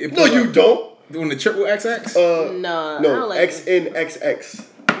and No, you don't. On the triple XX? No, I No, don't like XNXX.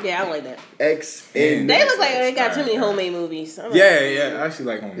 Yeah, I don't like that. XN. They look like they got too many homemade movies. I'm like, Yeah. I actually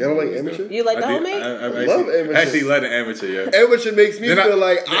like homemade. You don't like movies, amateur? though. You like the I do- homemade? I love amateur. I actually love the amateur, yo. Amateur makes me Then feel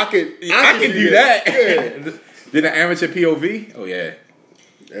like I can do that. Yeah. Did the amateur POV? Oh yeah.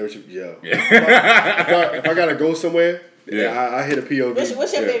 Amateur, yeah. Yeah. If I gotta go somewhere, Yeah. I hit a POV.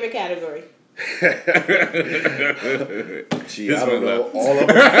 What's your favorite category? Gee, This I don't one know left. all of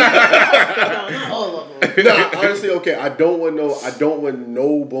them. No, not all of them. Nah, honestly, okay. I don't want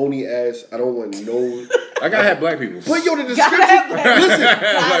no bony ass. I don't want no. I gotta have black people. But yo, the Gotta description. have black- Listen, Gotta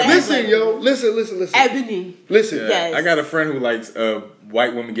have listen, black yo, listen. Ebony. Listen. Yeah. Yes. I got a friend who likes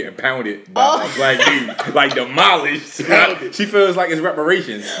white women getting pounded by a black dude, like demolished. She feels like it's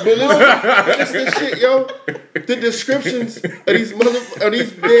reparations. But listen, this shit, yo. The descriptions of these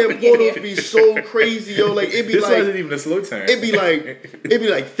damn pornos be so crazy, yo. Like it be This like wasn't even a slow turn. it be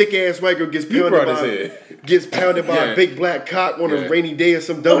like thick ass white girl gets brought this pounded by Yeah. a big black cock on Yeah. a rainy day or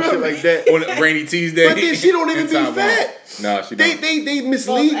some dumb shit like that. on a rainy Tuesday. But then she don't even in be Taiwan. fat. No, she don't. They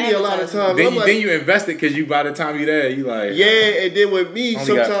mislead me a lot of times. Then I'm like, you invest it because you by the time you there, you like yeah, and then with me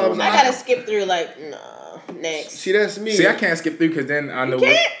Only got sometimes 4 I gotta skip through next. see that's me. See, I can't skip through because then I know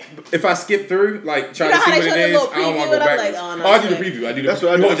if I skip through, like try You know to see how what they it show the is, little I don't want preview to go and I'm back. like, oh, no, I do the okay. preview. I do the. That's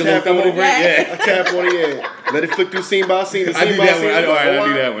what I you do. want to Tap look them on it. over? Yeah. Yeah. I tap on it, yeah. Let it flick through scene by scene. I do that one. I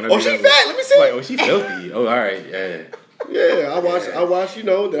do that one. Oh, she fat. Let me see. Like, oh, she filthy. Oh, all right. Yeah. Yeah, I watch. You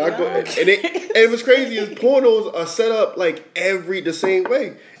know that I go, and what's crazy is pornos are set up like the same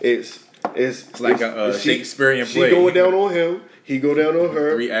way. It's like a Shakespearean play. She going down on him. He go down on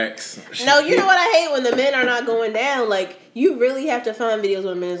her. 3 acts. No, you know what I hate when the men are not going down. Like you really have to find videos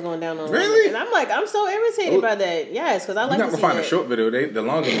when men's going down on women. Really? And I'm like, I'm so irritated by that. Yes, because I like You're to not see gonna find that. a short video. The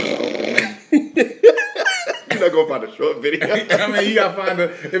longer one. You're not gonna find a short video. I mean, you gotta find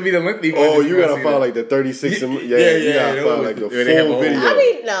it'd be the lengthy one. Oh, if you wanna gotta see find that. like the 36. You Yeah, gotta find like the where they have full a video. I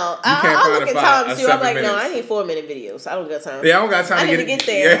mean, no. can't I'll find look a at times too. I'm 7 like, no, minutes. I need 4-minute videos. I don't got time. Yeah, I don't got time I to need to get get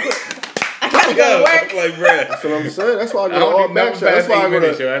there. Yeah. I gotta go to work. Like, bruh. That's what I'm saying. That's why I I go to don't all need back nothing shots. That's past why I 8 go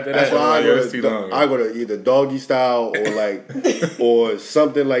minutes, to. yo. After That's that, why I yo, go it's too long, to. yo. I go to either doggy style or like, or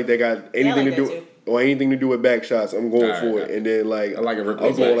something like they got anything like to that do. too. Or anything to do with back shots, I'm going for it. And then like I like a replay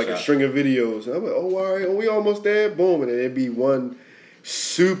I'll go on back like a shot. string of videos. And I'm like, oh, all right, we almost there. Boom, and then it'd be one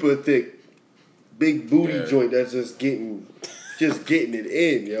super thick, big booty joint that's just getting it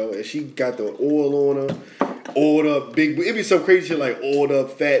in, yo. And she got the oil on her, oiled up big. It'd be some crazy shit like oiled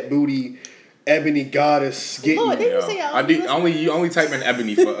up fat booty, ebony goddess getting. Lord, didn't you Yo, say I do you only type in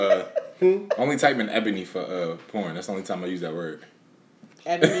ebony for only type in ebony for porn. That's the only time I use that word.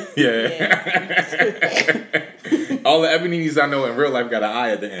 Ebony. Yeah. All the ebonies I know in real life got an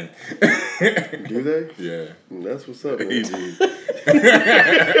eye at the end. Do they? Yeah. That's what's up, man. Easy. So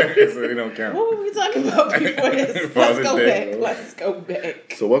they don't count. What were we talking about before this? Let's Father's go Day. back. Let's go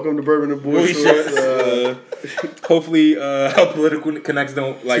back. So welcome to Bourbon and Boys. Hopefully, our political connects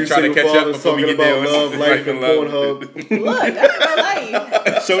don't like Two try to single catch up fathers before we talking get about there. love, life, and Pornhub. Look, that's my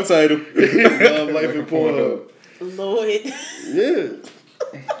life. Show title. Love, life, and Pornhub. Lord. Yeah.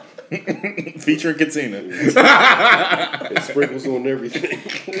 Featuring Katina. It sprinkles on everything.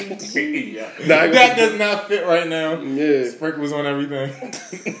 That does not fit right now. Yeah. Sprinkles on everything.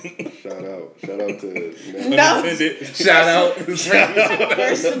 Shout out to No. Shout out.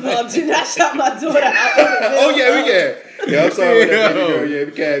 First of all, do not shut my daughter out. Oh yeah, we can. Yeah, I'm sorry with that baby girl. Yeah,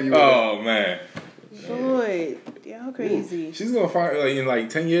 we can have you. Oh man. Lord, y'all crazy. She's gonna find like in like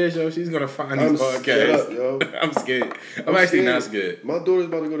 10 years, yo. She's gonna find I'm this podcast. scared up, yo. I'm scared. I'm actually not scared. My daughter's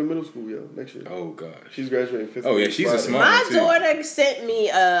about to go to middle school, yo, next year. Oh gosh. She's graduating 5th. Oh, yeah, she's a smart My too. daughter sent me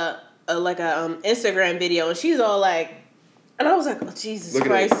a Instagram video, and she's all like, and I was like, oh Jesus Look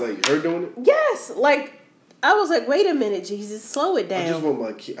Christ. at it, like her doing it. Yes, like I was like, wait a minute, Jesus, slow it down. I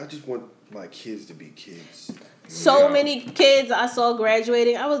just want my kids to be kids. So many kids I saw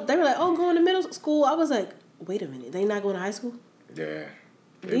graduating. They were like, oh, going to middle school. I was like, wait a minute, they not going to high school? Yeah.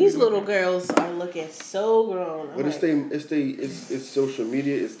 These little girls are looking so grown. I'm But like, it's social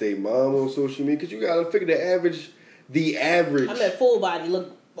media. It's their mom on social media. Because you gotta figure the average. I'm at full body,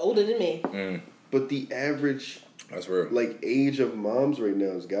 look older than me. But the average, That's real. like, age of moms right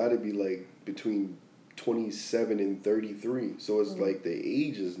now has got to be like between 27 and 33. So it's like the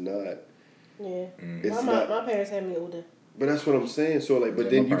age is not. Yeah, It's my not. my parents had me older. But that's what I'm saying. So like, but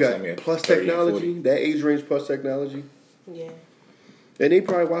Yeah, then my you parents had me got at plus 30 and technology. 40. That age range plus technology. Yeah, And they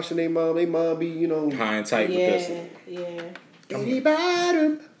probably watching their mom. They mom be, High and tight with yeah, this. yeah.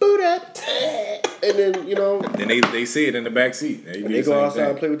 Anybody boot up. And and then Then they see it in the back seat. and they go outside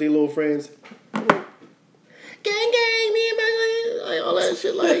and play with their little friends. Gang, me and my like all that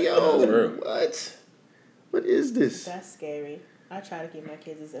shit. Like, yo, what? What is this? That's scary. I try to keep my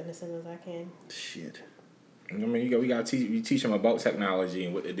kids as innocent as I can. Shit. I mean, we gotta teach them about technology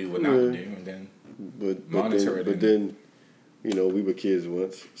and what to do, what not to do, and then monitor it. But then, we were kids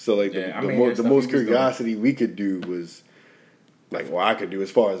once, so like Yeah, the most curiosity we could do was. Like, well, I could do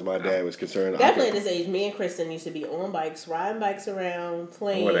as far as my dad was concerned. Definitely at this age, me and Kristen used to be on bikes, riding bikes around,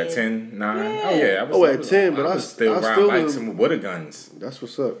 playing. What, at 10, 9? Yeah. Oh, yeah. At 10, but I still I ride still bikes was, and with water guns. That's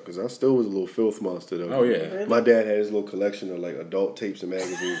what's up, because I still was a little filth monster, though. Oh, yeah. Really? My dad had his little collection of, like, adult tapes and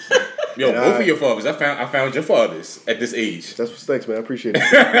magazines. Yo, and both of your fathers. I found your fathers at this age. That's what's thanks, man. I appreciate it.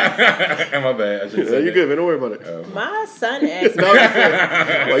 My bad. I should say You're good, man. Don't worry about it. My son asked me.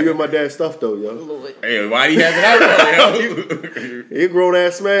 Why you and my dad's stuff, though, yo? Lord. Hey, why do you have it out there, yo? You're a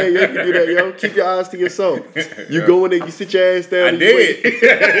grown-ass man. You can do that, yo. Keep your eyes to yourself. You go in there, you sit your ass down. I and did. You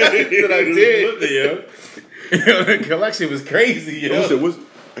wait. I did. Yo, the collection was crazy, yo. You said, what's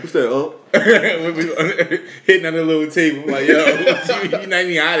that, Hitting on the little table, like, yo, you not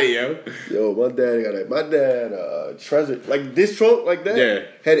even out of it, yo. Yo, my dad treasure like this trunk like that. Yeah.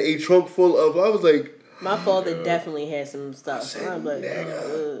 Had a trunk full of. I was like, My father definitely had some stuff. I'm like,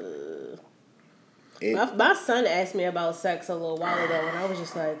 my son asked me about sex a little while ago, and I was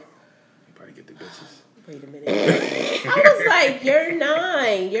just like, You probably get the bitches. wait a minute. I was like, you're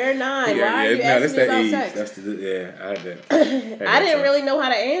 9. You're 9. Why are you asking me about sex? That's I had that. I didn't really know how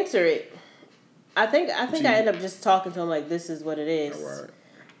to answer it. I think I ended up just talking to him like, this is what it is.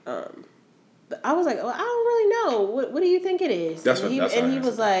 Oh, But I was like, well, I don't really know. What do you think it is? That's and what he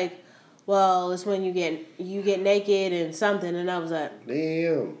was like, well, it's when you get naked and something. And I was like,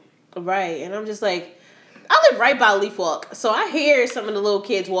 damn. right. And I'm just like, I live right by Leaf Walk, so I hear some of the little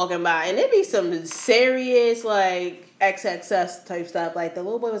kids walking by, and it be some serious like XXS type stuff. Like the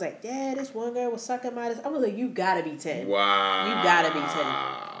little boy was like, yeah, this one girl was sucking my. I was like, you gotta be 10. wow. You gotta be 10.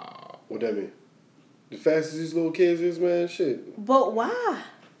 What that mean? The fastest these little kids is, man. Shit. But why?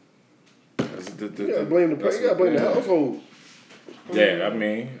 You gotta blame the household. Yeah, I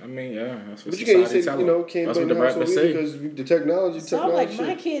mean, yeah. That's what But you can't society say, tell them. can't That's blame what the the household rappers either say. because the technology. So I'm like, shit.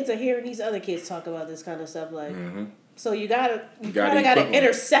 my kids are hearing these other kids talk about this kind of stuff. Like, so you gotta kind of gotta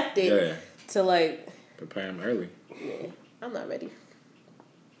intercept it to like prepare them early. Yeah, I'm not ready.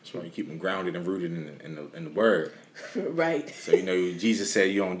 That's why you keep them grounded and rooted in the word. Right. So Jesus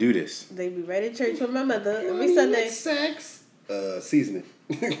said you don't do this. They be right at church with my mother every Sunday. Sex. Seasoning.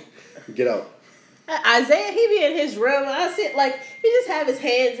 Get out. Isaiah, he be in his room. I sit like he just have his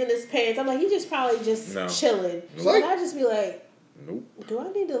hands in his pants. I'm like, he just probably just chilling. Nope. And I just be like, nope. Do I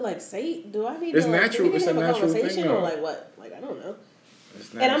need to like say? Do I need it's to? Natural. Do we need it's to have a natural conversation thing, or like what? Like I don't know.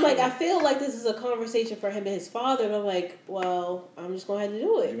 It's And I'm like, I feel like this is a conversation for him and his father. But I'm like, well, I'm just gonna have to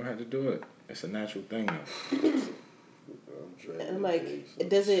do it. You don't have to do it. It's a natural thing though. And I'm like,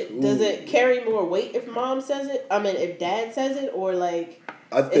 does it carry more weight if mom says it? I mean, if dad says it, or like,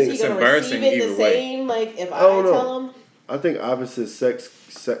 I think is he gonna receive it the same? Like, if I tell him? I think opposite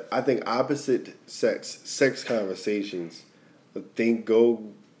sex conversations, I think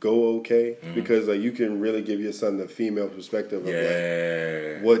go okay because like you can really give your son the female perspective of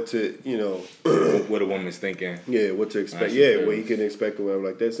like what to what a woman's thinking. Yeah, what to expect. Yeah, what he can expect or whatever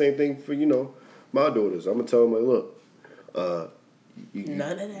like that. Same thing for my daughters. I'm gonna tell them like, look,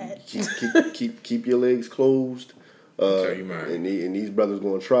 none of that. Keep your legs closed. Tell you mine. And these brothers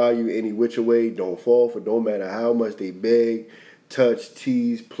gonna try you any which way. Don't fall for. Don't matter how much they beg, touch,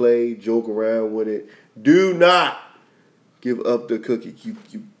 tease, play, joke around with it. Do not give up the cookie.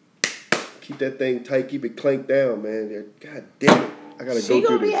 Keep that thing tight. Keep it clanked down, man. God damn it! I gotta go through this. She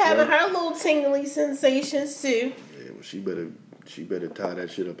gonna be having her little tingly sensations too. Yeah, well, she better tie that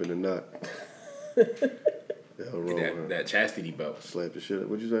shit up in a knot. That chastity belt. Slap the shit up.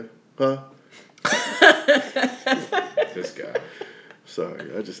 What'd you say? Huh? This guy.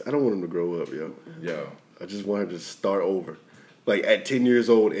 Sorry, I don't want him to grow up, yo. Yo. I just want him to start over. Like at 10 years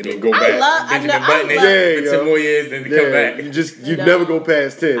old and then go back. Benjamin Button for 10 more years, then come back. You never go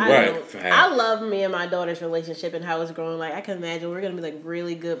past 10. I love me and my daughter's relationship and how it's growing. Like I can imagine we're gonna be like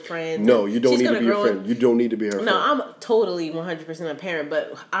really good friends. No, you don't need to be a friend. You don't need to be her friend. No, I'm totally 100% a parent,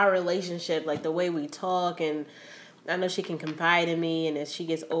 but our relationship, like the way we talk, and I know she can confide in me, and as she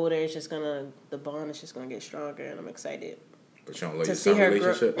gets older, the bond is just gonna get stronger, and I'm excited. But you don't love your son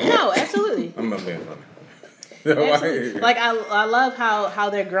relationship? No, absolutely. I'm not being funny. Like I love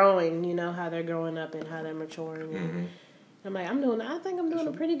how they're growing, how they're growing up and how they're maturing. And I'm like, I think I'm doing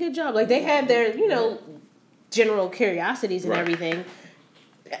a pretty good job. Like they have their, general curiosities and everything,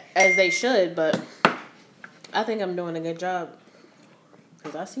 as they should, but I think I'm doing a good job.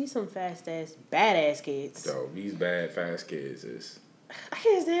 Because I see some fast-ass, badass kids. So these bad, fast kids is... I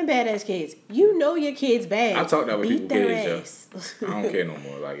can't stand badass kids. You know your kid's bad. I talk that with Beat people their kids, ass. yo. I don't care no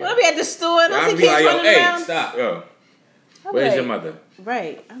more. Like, Well, I be at the store and I I'll see be kids like, yo, running hey, around. stop, yo. I'm Where's like, your mother?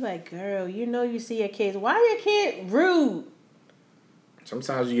 Right. I'm like, girl, you know you see your kids. Why your kid rude?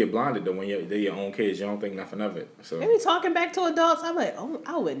 Sometimes you get blinded though when they're your own kids. You don't think nothing of it. So They be talking back to adults. I'm like, oh,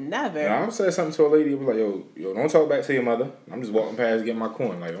 I would never. now, I'm saying something to a lady. I'm like, yo, don't talk back to your mother. I'm just walking past getting my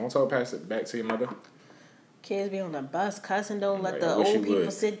coin. Like, don't talk back to your mother. Kids be on the bus cussing, don't let Right, the I wish old you people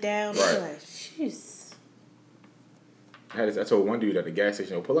would. sit down. Right. Be like, jeez. I told one dude at the gas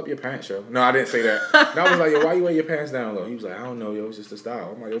station, yo, pull up your pants, yo. No, I didn't say that. And I was like, yo, why you wear your pants down low? He was like, I don't know, yo, it's just a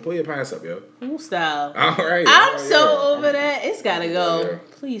style. I'm like, yo, pull your pants up, yo. Who style? All right. I'm like, so over that. It's gotta go. Yeah.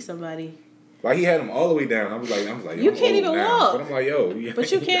 Please, somebody. Like he had them all the way down. I was like, yo, You I'm can't old even now. walk. But I'm like, yo,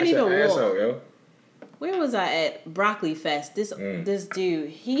 But you can't got your even ass walk. out, yo. Where was I at? Broccoli Fest. This dude,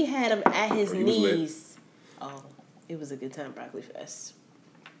 he had him at his he was lit. knees. Oh, it was a good time, Broccoli Fest.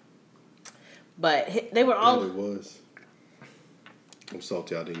 But they were all. Yeah, it was. I'm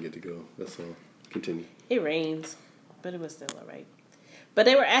salty I didn't get to go. That's all. Continue. It rained, but it was still alright. But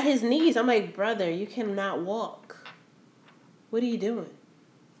they were at his knees. I'm like, brother, you cannot walk. What are you doing?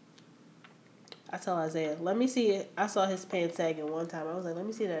 I told Isaiah, let me see it. I saw his pants sagging one time. I was like, let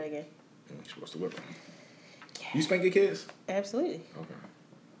me see that again. You're supposed to whip them. Yeah. You spank your kids? Absolutely. Okay.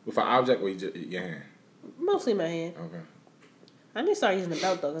 With an object or your hand? Mostly my hand. Okay. I need to start using the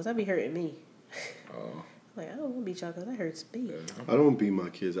belt though, because that be hurting me. Oh. Like, I don't want to beat y'all because that hurts me. I don't beat my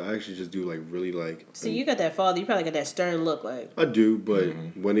kids. I actually just do like really like. See, you got that father. You probably got that stern look. Like, I do, but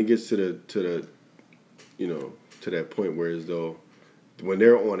when it gets to the, you know, to that point where as though when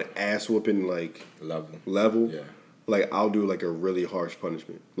they're on ass whooping like level, Yeah. like I'll do like a really harsh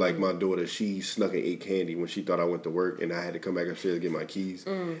punishment. Like my daughter, she snuck and ate candy when she thought I went to work, and I had to come back upstairs to get my keys.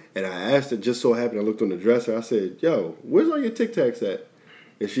 And I asked her, just so happened I looked on the dresser. I said, "Yo, where's all your Tic Tacs at?"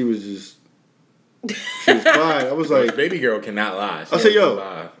 And she was just. She was crying. I was like, baby girl cannot lie. I said,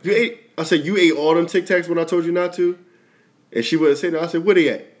 yo, you ate. I said, you ate all them Tic Tacs when I told you not to? And she wouldn't say that. I said, where they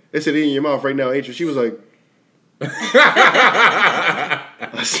at? They said, they in your mouth right now, ain't you? She was like, I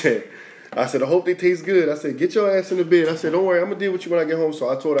said, I hope they taste good. I said, get your ass in the bed. I said, don't worry, I'm going to deal with you when I get home. So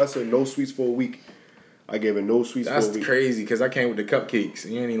I told her, I said, no sweets for a week. I gave her no sweets for a week. That's crazy, because I came with the cupcakes.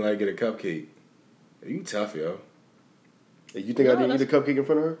 You ain't even like get a cupcake. You tough, yo. You think I didn't eat a cupcake in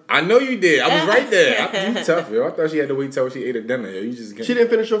front of her? I know you did. I was right there. You tough, yo. I thought she had to wait till she ate her dinner, yo. You just She didn't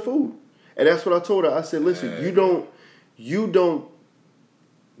finish her food. And that's what I told her. I said, listen, you don't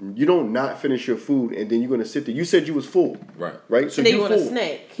not finish your food and then you're going to sit there. You said you was full. Right? So and then you want full. a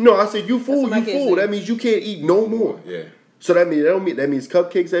snack. No, I said you full. That's what my You kids full. do. That means you can't eat no more. Yeah. So that means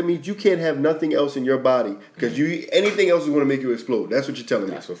cupcakes. That means you can't have nothing else in your body because anything else is going to make you explode. That's what you're telling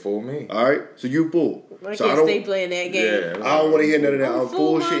me. That's what fooled me. All right. So you full. I So can't stay playing that game. Yeah. I don't want to hear none of that. I'm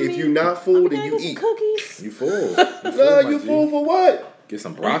full shit. If you're not full, then you eat. Cookies. You full. No, you full for what? Get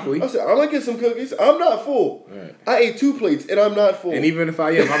some broccoli. I said I'm gonna get some cookies. I'm not full. Right. I ate 2 plates and I'm not full. And even if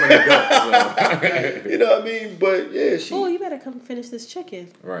I am, I'm an adult. So. You know what I mean? But yeah, Oh, you better come finish this chicken.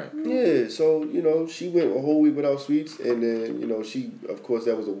 Right. Yeah, so, she went a whole week without sweets, and then, she, of course,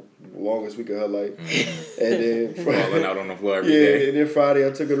 that was the longest week of her life. And then Falling out on the floor every day. and then Friday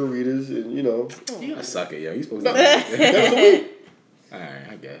I took her to Rita's, and, You gotta suck it, yo. You supposed to. that was a week. Alright,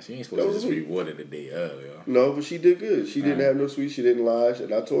 I guess. You ain't supposed to just reward it the day of, yo. No, but she did good. She didn't have no sweets. She didn't lie.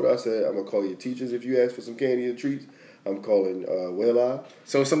 And I told her, I said, I'm going to call your teachers if you ask for some candy or treats. I'm calling Wella.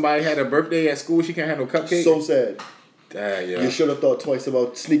 So if somebody had a birthday at school, she can't have no cupcake? So sad. Yeah. You should have thought twice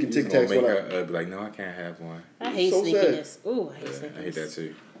about sneaking Tic Tacs. Make her be like, no, I can't have one. I hate So sneakiness. Ooh, I hate sneakiness. I hate that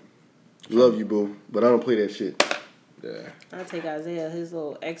too. Love you, boo. But I don't play that shit. Yeah. I'll take Isaiah, his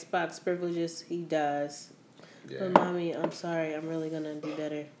little Xbox privileges. He does. Yeah. But mommy, I'm sorry. I'm really going to do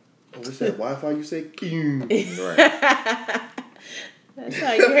better. Oh, what's that Wi-Fi you say? Right. That's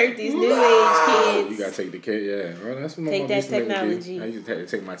how you hurt these new age kids. You gotta take the kid, yeah. Well, that's what my Take mom that used to make me do. technology. I used to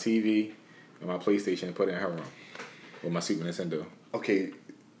take my TV and my PlayStation and put it in her room with my Super Nintendo. Okay,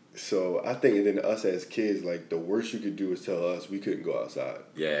 so I think, and then us as kids, like the worst you could do is tell us we couldn't go outside.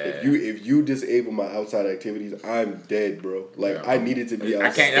 Yeah. If you disable my outside activities, I'm dead, bro. Like Yeah. I needed to be I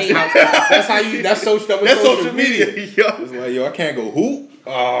outside. can't. That's social media. Yo. It's like, yo, I can't go hoop.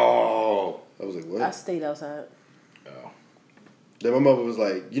 Oh. I was like, I what? stayed outside. Then my mother was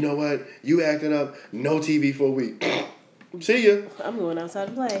like, you know what? You acting up. No TV for a week. See ya. I'm going outside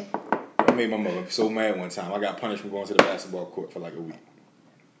to play. I made my mother so mad one time. I got punished from going to the basketball court for like a week.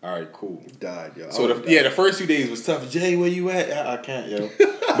 All right, cool. Died, yo. So the first 2 days was tough. Jay, where you at? I can't, yo.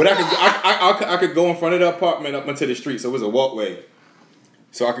 But I could go in front of the apartment up into the street, so it was a walkway.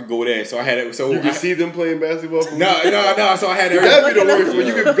 So I could go there. So I had it. So you could see them playing basketball. No. So I had that'd be the worst. When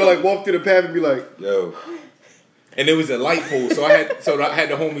you could go walk through the path and be like, yo. And there was a light pole, so I had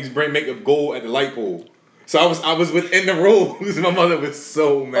the homies make a goal at the light pole. So I was within the rules. My mother was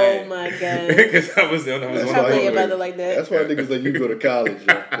so mad. Oh my god! Because I was the only one. Probably your mother like that. That's why niggas like you go to college.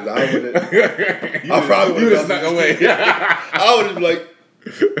 Because I wouldn't. I probably would have snuck away. I would have been like,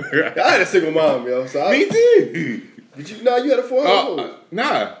 I had a single mom, yo. So Me too. Did you? Nah, you had a 4 household.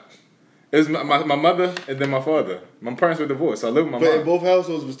 Nah. It was my mother and then my father. My parents were divorced, so I lived with my But mom. in both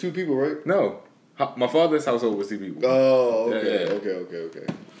households was 2 people, right? No. My father's household was 2 people. Oh, okay, Yeah. okay.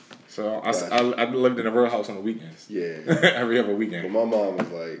 So I lived in a real house on the weekends. Yeah. Every other weekend. But my mom was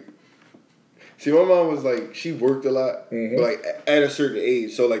like, she worked a lot, Mm-hmm. but like at a certain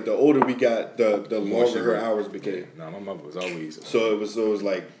age. So like the older we got, the longer her hours became. No, my mother was always. So it was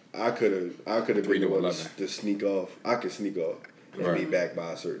like I could have been the one 11. to sneak off. I could sneak off and Right. be back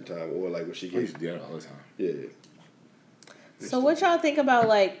by a certain time, or like when she I gets. used to do that all the time. Yeah. So what y'all think about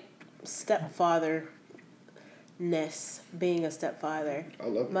like stepfather-ness, being a stepfather? I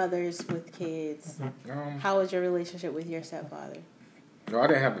love it. Mothers with kids. How was your relationship with your stepfather? No, I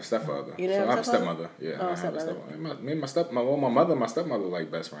didn't have a stepfather. You didn't so have I have a stepfather? stepmother. Yeah, Oh, I have a stepmother. stepmother. Me and my mother and my stepmother were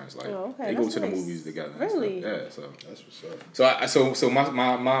like best friends. Like Oh, okay, they go that's to the nice. movies together. and Really? stuff. Yeah. So That's what's up. So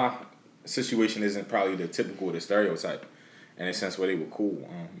my situation isn't probably the typical, the stereotype, in a sense where they were cool.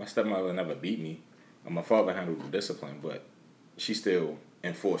 My stepmother never beat me. My father handled the discipline, but she still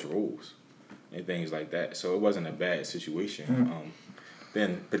enforced rules and things like that. So it wasn't a bad situation.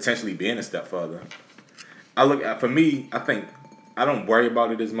 Then potentially being a stepfather, for me, I think I don't worry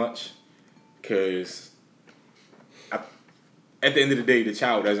about it as much because at the end of the day, the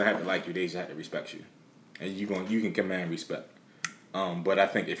child doesn't have to like you; they just have to respect you, and you can command respect. But I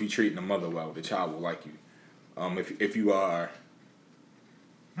think if you treat the mother well, the child will like you. If you are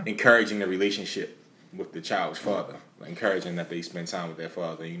encouraging the relationship with the child's father, like encouraging that they spend time with their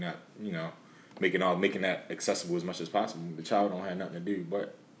father, you're not, making that accessible as much as possible. The child don't have nothing to do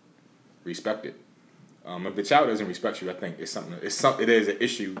but respect it. If the child doesn't respect you, I think it is an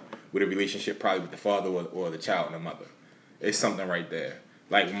issue with a relationship, probably with the father or the child and the mother. It's something right there.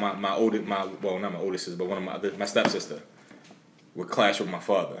 Like not my oldest sister, but my stepsister would clash with my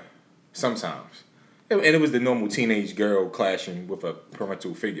father sometimes. And it was the normal teenage girl clashing with a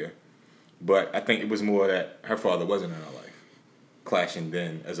parental figure. But I think it was more that her father wasn't in her life, clashing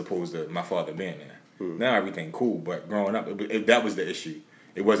then as opposed to my father being there. Now everything cool, but growing up, that was the issue.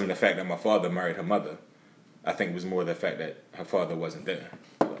 It wasn't the fact that my father married her mother. I think it was more the fact that her father wasn't there.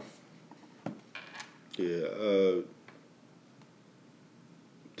 So. Yeah.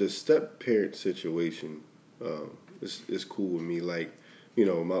 The step-parent situation is cool with me. Like,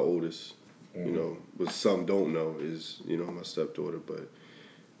 my oldest, what some don't know is, my stepdaughter, but,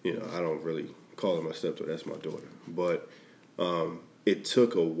 I don't really call her my stepdaughter. That's my daughter. But it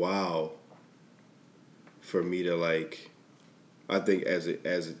took a while for me to, like, I think as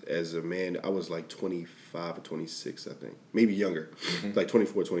a man, I was like 25 or 26, I think. Maybe younger. Like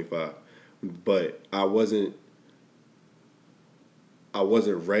 24, 25. But I wasn't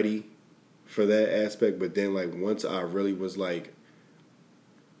ready for that aspect. But then, like, once I really was, like,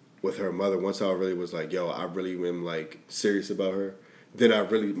 with her mother, once I really was like, yo, I really am, like, serious about her, then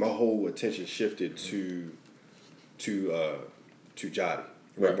my whole attention shifted to Jody.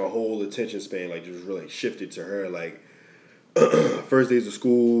 Right. My whole attention span, like, just really shifted to her, like, first days of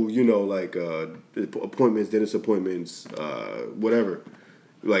school, like appointments, dentist appointments, whatever.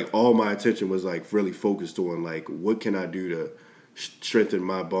 Like, all my attention was, like, really focused on, like, what can I do to strengthen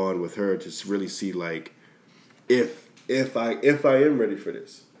my bond with her to really see, like, if I am ready for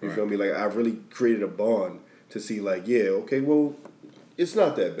this. You feel me? Like, I really created a bond to see, like, yeah, okay, well, it's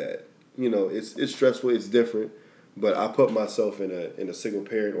not that bad. It's stressful, it's different, but I put myself in a single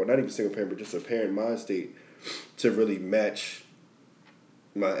parent, or not even single parent, but just a parent mind state to really match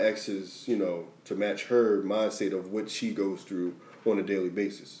my ex's, to match her mindset of what she goes through on a daily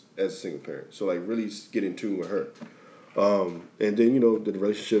basis as a single parent. So, like, really get in tune with her. And then, the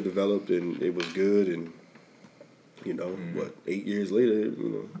relationship developed and it was good. And, 8 years later,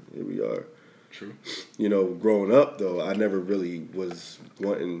 here we are. True. Growing up, though, I never really was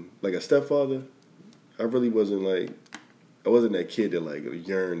wanting, like, a stepfather. I really wasn't, like, I wasn't that kid that, like,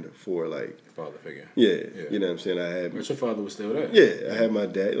 yearned for, like... Father figure. Yeah, you know what I'm saying? But your father was still there. Yeah, I had my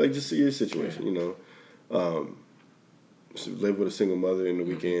dad. Like, just your situation, lived with a single mother in the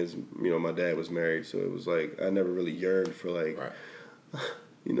weekends. My dad was married, so it was, like, I never really yearned for, like... Right.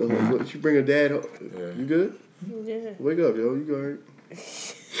 You know, like, what, you bring her dad home. Yeah. You good? Yeah. Wake up, yo. You all right?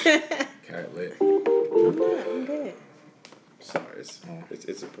 Cat lit. I'm good. Sorry,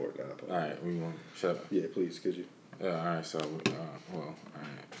 it's important. All right, we want shut up. Yeah, please, could you? Yeah, all right. So, all right.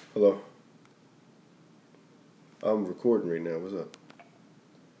 Hello. I'm recording right now. What's up?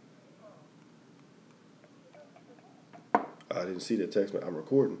 I didn't see that text. I'm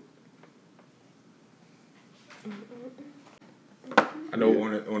recording. I know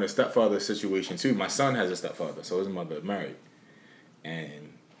on a stepfather situation too. My son has a stepfather, so his mother married,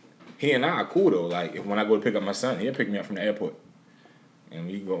 and he and I are cool though. Like when I go to pick up my son, he'll pick me up from the airport, and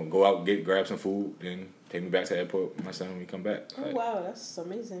we go out grab some food, and take me back to the airport with my son when we come back. Oh Like, wow, that's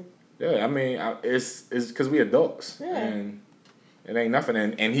amazing. yeah, I mean it's because we adults, Yeah. and it ain't nothing.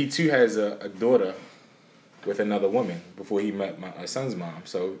 And he too has a daughter with another woman before he met my son's mom,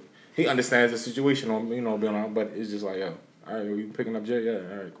 so he understands the situation on being on. But it's just like, yo, all right, we picking up Jay? Yeah,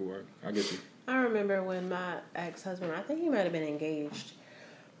 all right, cool. I get you. I remember when my ex-husband, I think he might have been engaged,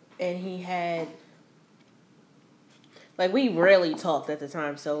 and he had, like, we rarely talked at the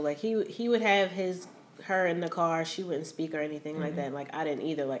time, so, like, he would have her in the car, she wouldn't speak or anything like that. Like, I didn't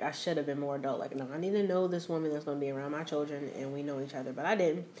either. Like, I should have been more adult. Like, no, I need to know this woman that's going to be around my children, and we know each other, but I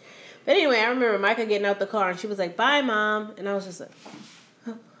didn't. But anyway, I remember Micah getting out the car, and she was like, bye, Mom, and I was just like,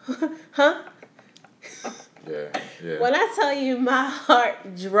 huh? Yeah. When I tell you my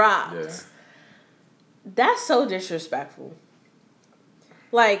heart dropped, Yeah. that's so disrespectful.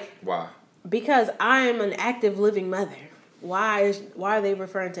 Like, Why? because I am an active living mother. Why are they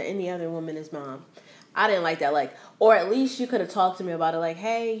referring to any other woman as mom? I didn't like that. Like, or at least you could have talked to me about it. Like,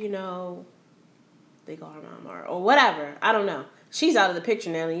 hey, they call her mom or whatever. I don't know. She's out of the picture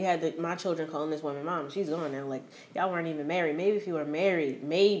now. And you had my children calling this woman mom. She's gone now. Like, y'all weren't even married. Maybe if you were married,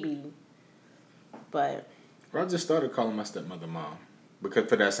 maybe. But I just started calling my stepmother mom because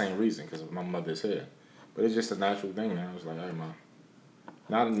for that same reason, because my mother's here. But it's just a natural thing now. I was like, hey, Mom.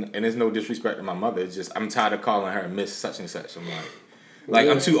 And there's no disrespect to my mother. It's just I'm tired of calling her Miss such and such. I'm like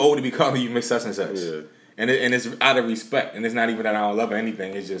I'm too old to be calling you Miss such and such. Yeah. And it's out of respect. And it's not even that I don't love her or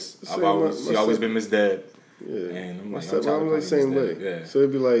anything. It's just Same, she's always been Miss Dad. Yeah. And I'm My like, I'm tired of stepmom calling was the you same Miss way. Dad. Yeah. So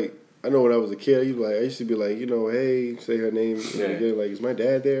it'd be like, I know when I was a kid, I used to be like, hey, say her name. Yeah. Like, is my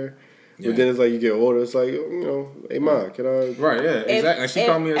dad there? Yeah. But then it's like you get older, it's like, hey, Ma, can I? Right, yeah, exactly. And she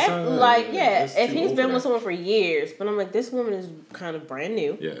called me a son. If he's been with someone for years, but I'm like, this woman is kind of brand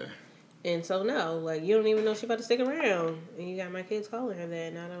new. Yeah. And so, no, like, you don't even know she's about to stick around. And you got my kids calling her that,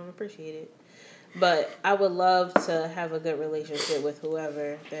 and I don't appreciate it. But I would love to have a good relationship with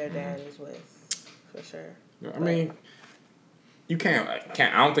whoever their dad is with, for sure. I mean, you can't.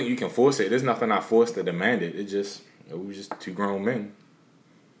 I don't think you can force it. There's nothing I forced to demand it. It just we were just two grown men,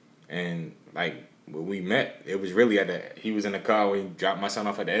 and like when we met, it was really he was in the car when he dropped my son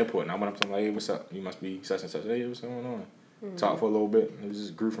off at the airport, and I went up to him like, "Hey, what's up? You must be such and such. Hey, what's going on?" Mm-hmm. Talked for a little bit, and it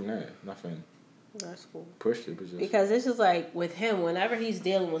just grew from there. Nothing. That's cool. Pushed it, but just because it's just like with him, whenever he's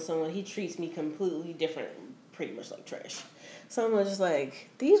dealing with someone, he treats me completely different, pretty much like trash. Someone's just like,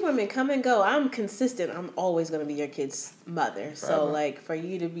 these women come and go. I'm consistent. I'm always going to be your kid's mother. So, like, for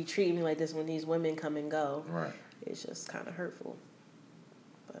you to be treating me like this when these women come and go, right, it's just kind of hurtful.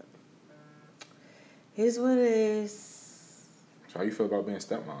 But here's what it is. So how you feel about being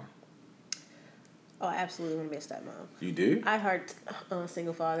stepmom? Oh, I absolutely want to be a stepmom. You do? I heart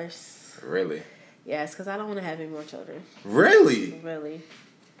single fathers. Really? Yes, because I don't want to have any more children. Really? Really.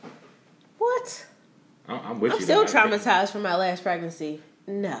 What? I'm with you. I'm still traumatized from my last pregnancy.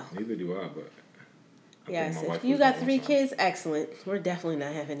 No. Neither do I, but yes, if you got 3 kids, excellent. We're definitely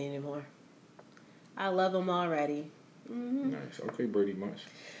not having any more. I love them already. Mm-hmm. Nice. Okay, Birdie Bunch.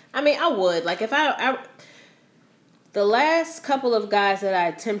 I mean, I would. Like, if I the last couple of guys that I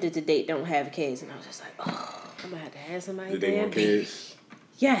attempted to date don't have kids, and I was just like, oh, I'm going to have somebody. Did they want kids?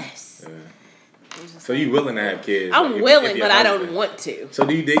 Yes. Yeah. So you willing to have kids? I'm willing, but I don't want to. So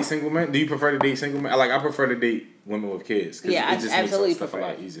do you date single men? Do you prefer to date single men? Like, I prefer to date women with kids. Yeah, it just I absolutely makes stuff prefer a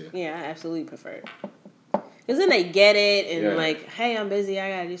lot easier. Yeah, I absolutely prefer it. Because then they get it, and like, hey, I'm busy,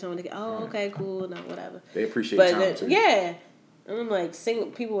 I gotta do something. Okay, cool, no, whatever. They appreciate time too. Yeah. And I'm like, single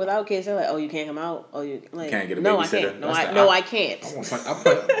people without kids, they're like, oh, you can't come out? Oh, you like, can't get a no, babysitter? I can't.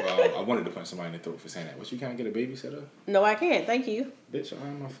 I wanted to punch somebody in the throat for saying that. What, you can't get a babysitter? No, I can't. Thank you. Bitch, I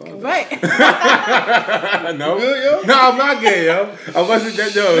am my father. Right. No. You good, yo? No, I'm not gay, yo. I wasn't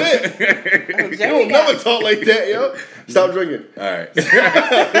that yo. You don't never talk like that, yo. Stop drinking. All right.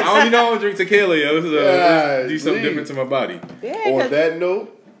 I don't drink tequila, yo. So do something different to my body. Yeah. On that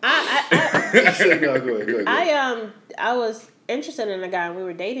note, I no, go ahead. I was interested in a guy and we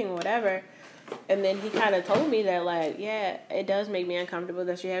were dating or whatever, And then he kind of told me that, like, yeah, it does make me uncomfortable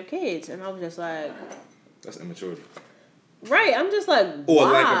that you have kids. And I was just like... That's immaturity. Right, I'm just like, or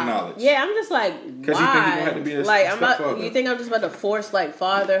why? lack of knowledge. Yeah, I'm just like, why? Because you think you gonna have to be a like, stepfather. you think I'm just about to force like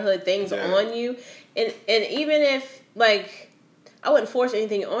fatherhood things on you, and even if like I wouldn't force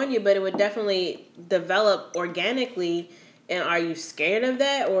anything on you, but it would definitely develop organically. And are you scared of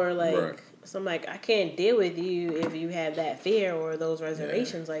that, or like? Right. So I'm like, I can't deal with you if you have that fear or those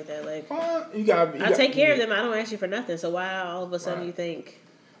reservations like that. Like, I take care of them. I don't ask you for nothing. So why all of a sudden you think?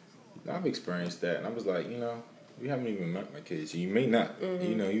 I've experienced that, and I was like, you haven't even met my kids. You may not.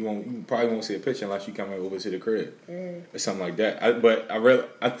 Mm-hmm. You probably won't see a picture unless you come over to the crib or something like that.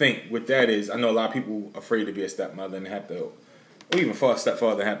 I think with that is, I know a lot of people afraid to be a stepmother and have to, or even for a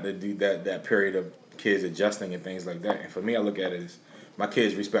stepfather, have to do that period of kids adjusting and things like that. And for me, I look at it as my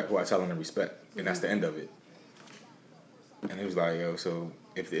kids respect who I tell them to respect, and that's the end of it. And it was like, yo, so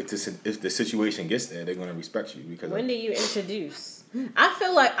if the situation gets there, they're gonna respect you because. When do you introduce? I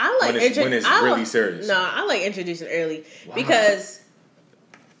feel like I like when it's really serious. No, I like introducing early because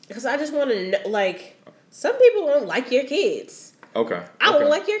I just want to know. Like, some people won't like your kids. Okay. I won't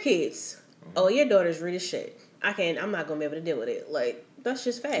like your kids. Oh, your daughter's rude as shit. I'm not gonna be able to deal with it. Like, that's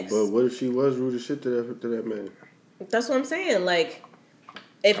just facts. But what if she was rude as shit to that man? That's what I'm saying. Like,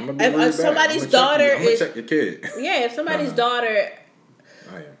 if somebody's daughter is check your kid. Yeah, if somebody's daughter,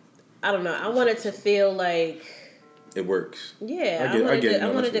 I don't know. I wanted to feel like. It works. Yeah, I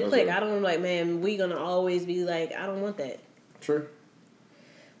wanted to click. I don't like, man, we gonna always be like, I don't want that. Sure.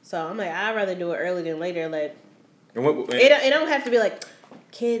 So I'm like, I'd rather do it early than later. Like, it don't have to be like,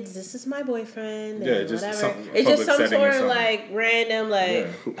 kids, this is my boyfriend. Yeah, just whatever. It's just some sort of like random,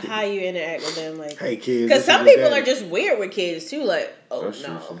 like how you interact with them, like, hey kids. Because some people are just weird with kids too. Like, oh that's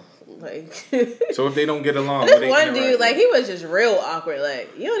no. True. Like, so if they don't get along, this one dude, like, he was just real awkward. Like,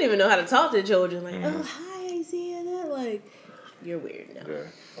 you don't even know how to talk to children. Like, oh hi. Like, you're weird now. Yeah.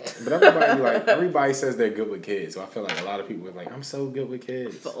 But everybody says they're good with kids. So I feel like a lot of people are like, I'm so good with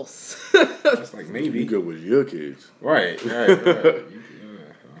kids. False. It's like, maybe. You good with your kids. Right. I don't know.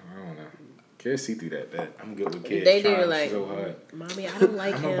 Kids see through that. I'm good with kids. They do like, so hard. Mommy, I don't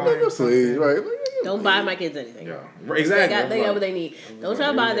like him. Please, right. Don't buy my kids anything. Yeah. Exactly. They got what they need. Don't try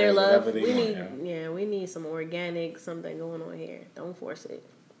to buy their love. We need some organic something going on here. Don't force it.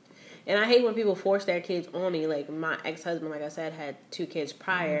 And I hate when people force their kids on me. Like, my ex-husband, like I said, had 2 kids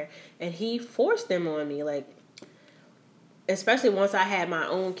prior. And he forced them on me. Like, especially once I had my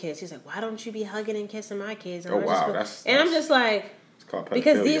own kids. He's like, why don't you be hugging and kissing my kids? And I'm just like,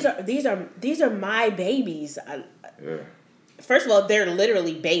 because these are my babies. First of all, they're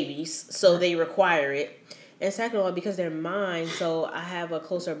literally babies. So they require it. And second of all, because they're mine, so I have a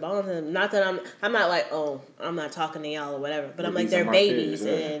closer bond to them. Not that I'm not like, oh, I'm not talking to y'all or whatever. But I'm like, they're babies,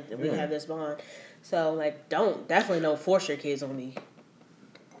 kids, and we have this bond. So, like, definitely don't force your kids on me.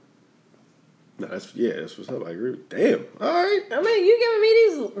 No, that's what's up. I agree. Damn. All right. I mean, you giving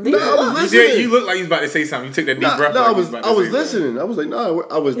me these I was listening. You look like you was about to say something. You took that deep breath. No, I was listening. I was like, no,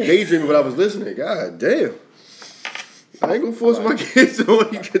 I was daydreaming, but I was listening. God damn. I ain't gonna force my kids to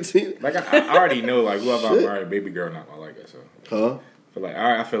want you continue. Like, I already know, like, whoever I marry, baby girl not gonna like it. So,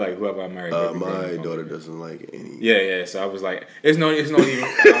 I feel like whoever I marry, baby girl, my daughter doesn't like any. Yeah. So I was like, it's no even.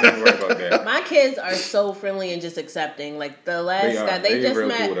 I don't even worry about that. My kids are so friendly and just accepting. Like, the last guy, they just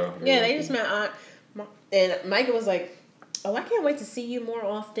met. Cool, they just met. And Micah was like, "Oh, I can't wait to see you more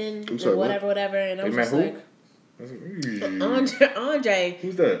often." I'm sorry, whatever. And I was just like, Andre.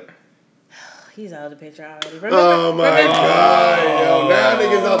 Who's that? He's out of the picture already. Oh my God, yo! Now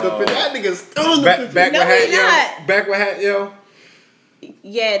niggas out the picture. That nigga's still the picture. Back with hat, yo.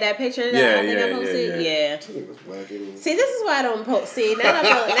 Yeah, that picture that I think I posted. Yeah. See, this is why I don't post. See, now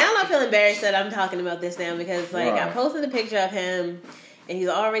I feel embarrassed that I'm talking about this now because I posted a picture of him and he's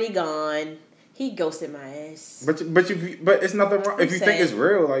already gone. He ghosted my ass. But it's nothing wrong if you think it's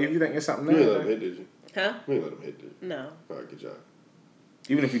real. Like, if you think it's something. You didn't let him hit, did you? Huh? You didn't let him hit, did you? No. All right, good job.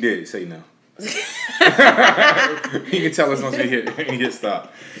 Even if you did, say no. You can tell us once we hit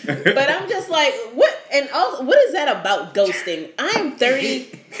stop. But I'm just like, what? And also, what is that about ghosting? I'm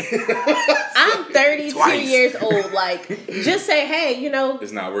 30. I'm 32 years old. Like, just say, hey,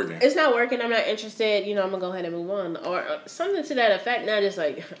 it's not working. It's not working. I'm not interested. I'm gonna go ahead and move on, or something to that effect. Not just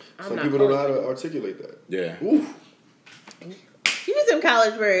like some people don't know how to articulate that. Yeah. Oof. You was some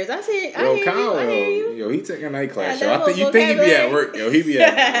college words. I hear you. Yo, he taking a night class, yo. I think he be at work, yo. He be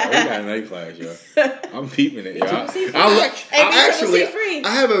at he got a night class, yo. I'm peeping it, yo.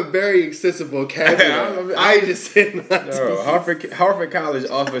 I have a very extensive vocabulary. I just said not. Harvard College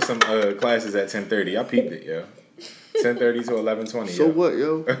offers some classes at 10:30. I peeped it, yo. 10:30 to 11:20. So what,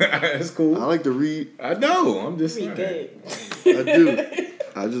 yo? It's cool. I like to read. I know. I'm just Be saying. good.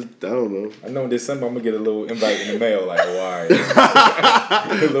 I do. I don't know. I know in December I'm gonna get a little invite in the mail, like, oh, all right.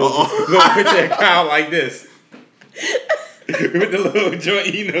 a little picture of Kyle like this. With the little joint,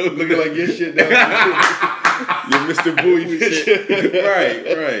 Looking like your shit down. Your Mr. Bowie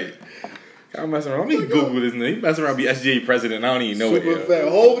shit. right. I'm messing around. Let me Google this nigga. He messing around be SGA president. I don't even know Super it. fat.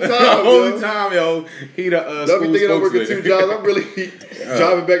 Whole time, Whole time, yo. He the Don't school be thinking I'm working spokesman. 2 jobs. I'm really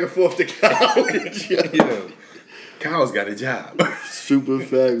driving back and forth to college. Kyle's got a job. Super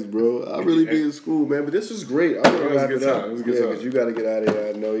facts, bro. I really be in school, man. But this was great. I'm gonna wrap it up. It was a good Yeah, time. because you got to get out of here.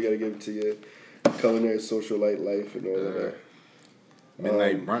 I know you got to give it to your culinary socialite life and all of that.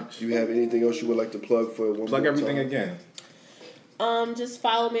 Midnight brunch. Do you have anything else you would like to plug for one Plug more everything time? again. Just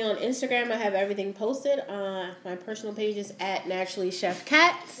follow me on Instagram. I have everything posted. My personal page is at Naturally Chef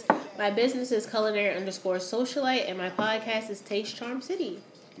Cats. My business is culinary_socialite, and my podcast is Taste Charm City.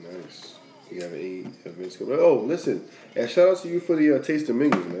 Nice. You have any events coming? Oh, listen, and shout out to you for the Taste and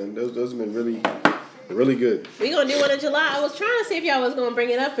Mingles, man. Those have been really good. We gonna do one in July. I was trying to see if y'all was gonna bring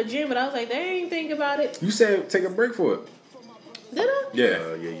it up for June, but I was like, they ain't think about it. You said take a break for it. Did I?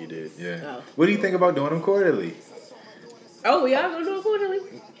 Yeah. Yeah, you did. Yeah. Oh. What do you think about doing them quarterly? Oh, we are gonna do it quarterly.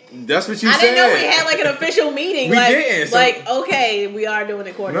 That's what you I said. didn't know we had like an official meeting. We like, didn't, so- like, okay, we are doing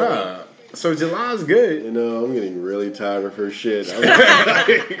it quarterly. Nah. So July's good. You know, I'm getting really tired of her shit.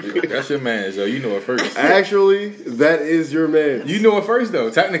 That's your man, so you know it first. Actually, that is your man. You know it first though,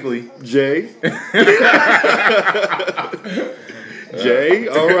 technically. Jay. Jay,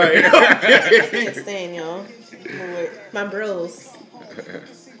 all right. I can't stand y'all. My bros.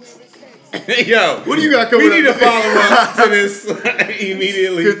 Yo, What do you got coming we need up? to follow up to this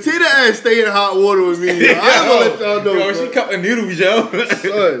immediately. Cause Tina ass stay in hot water with me. Yo. I ain't gonna let y'all know. Yo, bro. she cupping noodles, yo.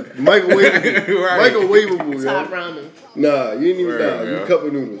 Son, microwavable. Right. Microwavable, Top yo. ramen. Nah, you ain't even Right, down. yo. You cup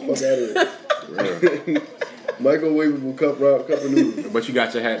of noodles. Fuck out of here. Microwavable cup of noodles. But you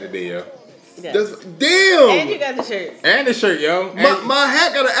got your hat today, yo. Yes. That's And damn. you got the shirt. And the shirt, yo. My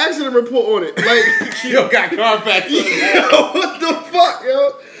hat got an accident report on it. Like, Yo got Carfax. yo, what the fuck,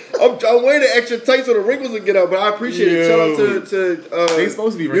 yo? I'm wearing the extra tight so the wrinkles will get out, but I appreciate it. Shout out to They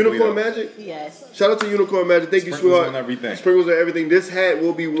supposed to be wrinkly, Unicorn though. Magic. Yes. Shout out to Unicorn Magic. Thank you, Sprinkles sweetheart. on everything. Sprinkles on everything. This hat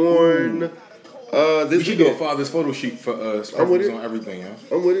will be worn this We should do a weekend. father's photo shoot for with sprinkles it. on everything, yo.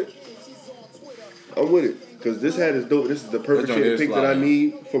 I'm with it. Because this hat is dope. This is the perfect That joint shade of is pink that I fly.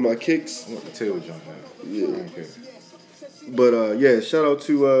 need for my kicks. I want the tail joint, Yeah. yo. Okay. But yeah, shout out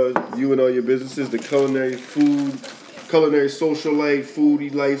to you and all your businesses, the culinary socialite,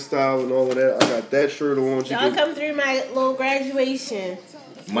 foodie lifestyle, and all of that. I got that shirt on. You Y'all can- come through my little graduation.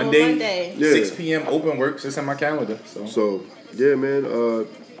 Monday, Monday. Yeah. 6 p.m. open works. It's in my calendar. So yeah, man.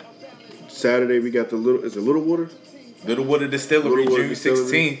 Saturday we got Little Water? Little Water Distillery, Little Water June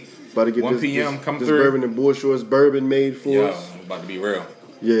Distillery. 16th. About to get 1 this, p.m. this, come this through. bourbon and Bull Shorts bourbon made for Yo, us. I'm about to be real.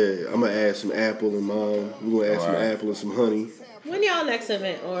 Yeah, I'm gonna add some apple and mom. We're gonna add some Alright. apple and some honey. When y'all next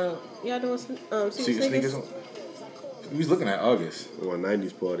event? Or y'all doing sneakers? We was looking at August. Or a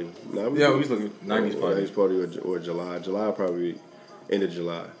 90s party. Nah, Yeah, we was looking at 90s party. 90s party or July. July probably end of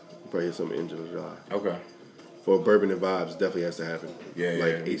July. Probably hit something end of July. Okay. For Bourbon and Vibes, definitely has to happen. Yeah, like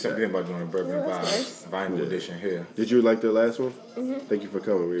yeah. We talking about doing a bourbon Oh, that's vibes vinyl Yeah. edition here. Did you like the last one? Mm-hmm. Thank you for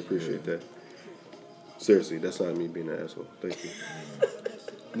coming. We appreciate that. Seriously, that's not me being an asshole. Thank you.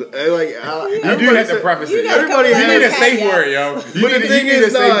 You do have to preface You it. gotta Everybody come you with need a the safe caveats. word, yo. But the thing you need is,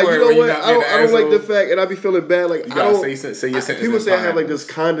 a safe nah, word you know when what? you're not I being don't an like the asshole. fact, and I be feeling bad. Like You I gotta don't. say your sentence. People in say I have like pineapples.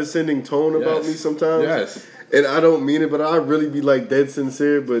 this condescending tone about Yes. me sometimes. Yes. And I don't mean it, but I really be like dead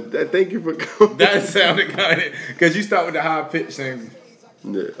sincere. But thank you for coming. That sounded kind of because you start with the high pitch thing.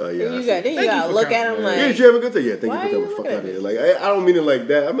 Yeah, Then I you see. got then you Thank gotta you for look at coming, him man. Yeah, like did you have a good day? Yeah, thank Why you for you coming. Fuck looking out at of here. me? Like I don't mean it like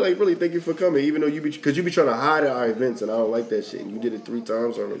that. I'm like really thank you for coming, even though because you be trying to hide at our events, and I don't like that shit. And you did it 3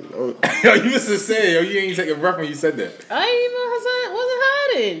 times already. Yo, you was sincere, yo. You ain't taking breath when you said that. I ain't even wasn't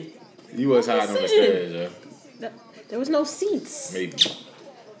hiding. You was hiding on the stairs, yo. There was no seats. Maybe.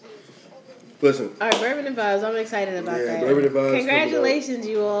 Listen, All right, Bourbon and Vibes. I'm excited about Yeah, that. Bourbon and Vibes Congratulations,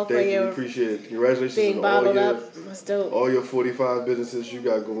 you all, for thank you. We your appreciate it. Congratulations being on all bottled your, up. That's dope. all your 45 businesses you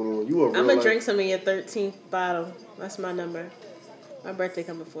got going on. You a real I'm gonna life- drink some of your 13th bottle. That's my number. My birthday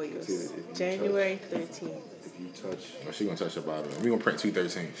coming before yours. If you January 13th. If you touch, Oh, she gonna touch the bottle. We gonna print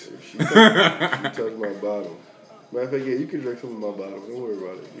 213s. if you touch my bottle. Matter of fact, yeah, you can drink some of my bottle. Don't worry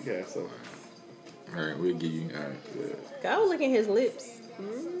about it. You can have some. All right, we'll give you. All right. Yeah, I was licking his lips.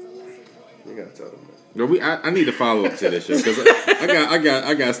 you gotta tell them that. No, I need to follow up to this show because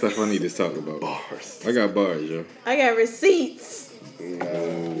I got stuff I need to talk about. Bars. I got bars, yo. I got receipts. Nah,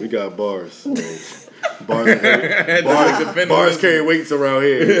 we got bars. Bars carry weights around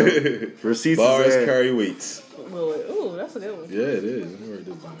here. You know? Receipts. Bars carry weights. Ooh, that's a good one. Yeah, it is.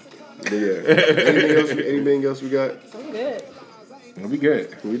 Yeah. Anything else we got? I'm good. We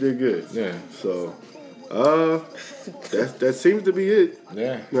good. We did good. Yeah. So, that seems to be it.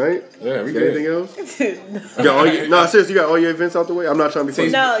 Yeah. Right? Yeah, we got good. anything else? Seriously, you got all your events out the way? I'm not trying to be funny.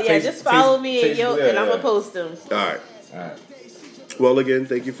 No, yeah, just follow me and I'm going to post them. All right. Well, again,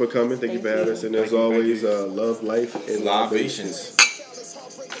 thank you for coming. Thank you for having us. And as always, love, life, and libations.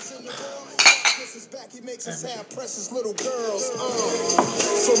 Makes us have precious little girls.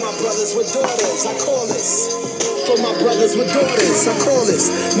 For my brothers with daughters, I call this. For my brothers with daughters, I call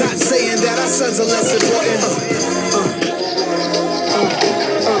this. Not saying that our sons are less important.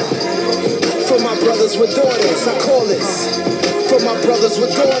 For my brothers with daughters, I call this. For my brothers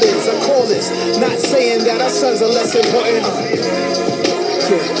with daughters, I call this. Not saying that our sons are less important.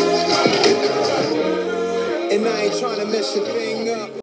 And I ain't trying to mess your thing up.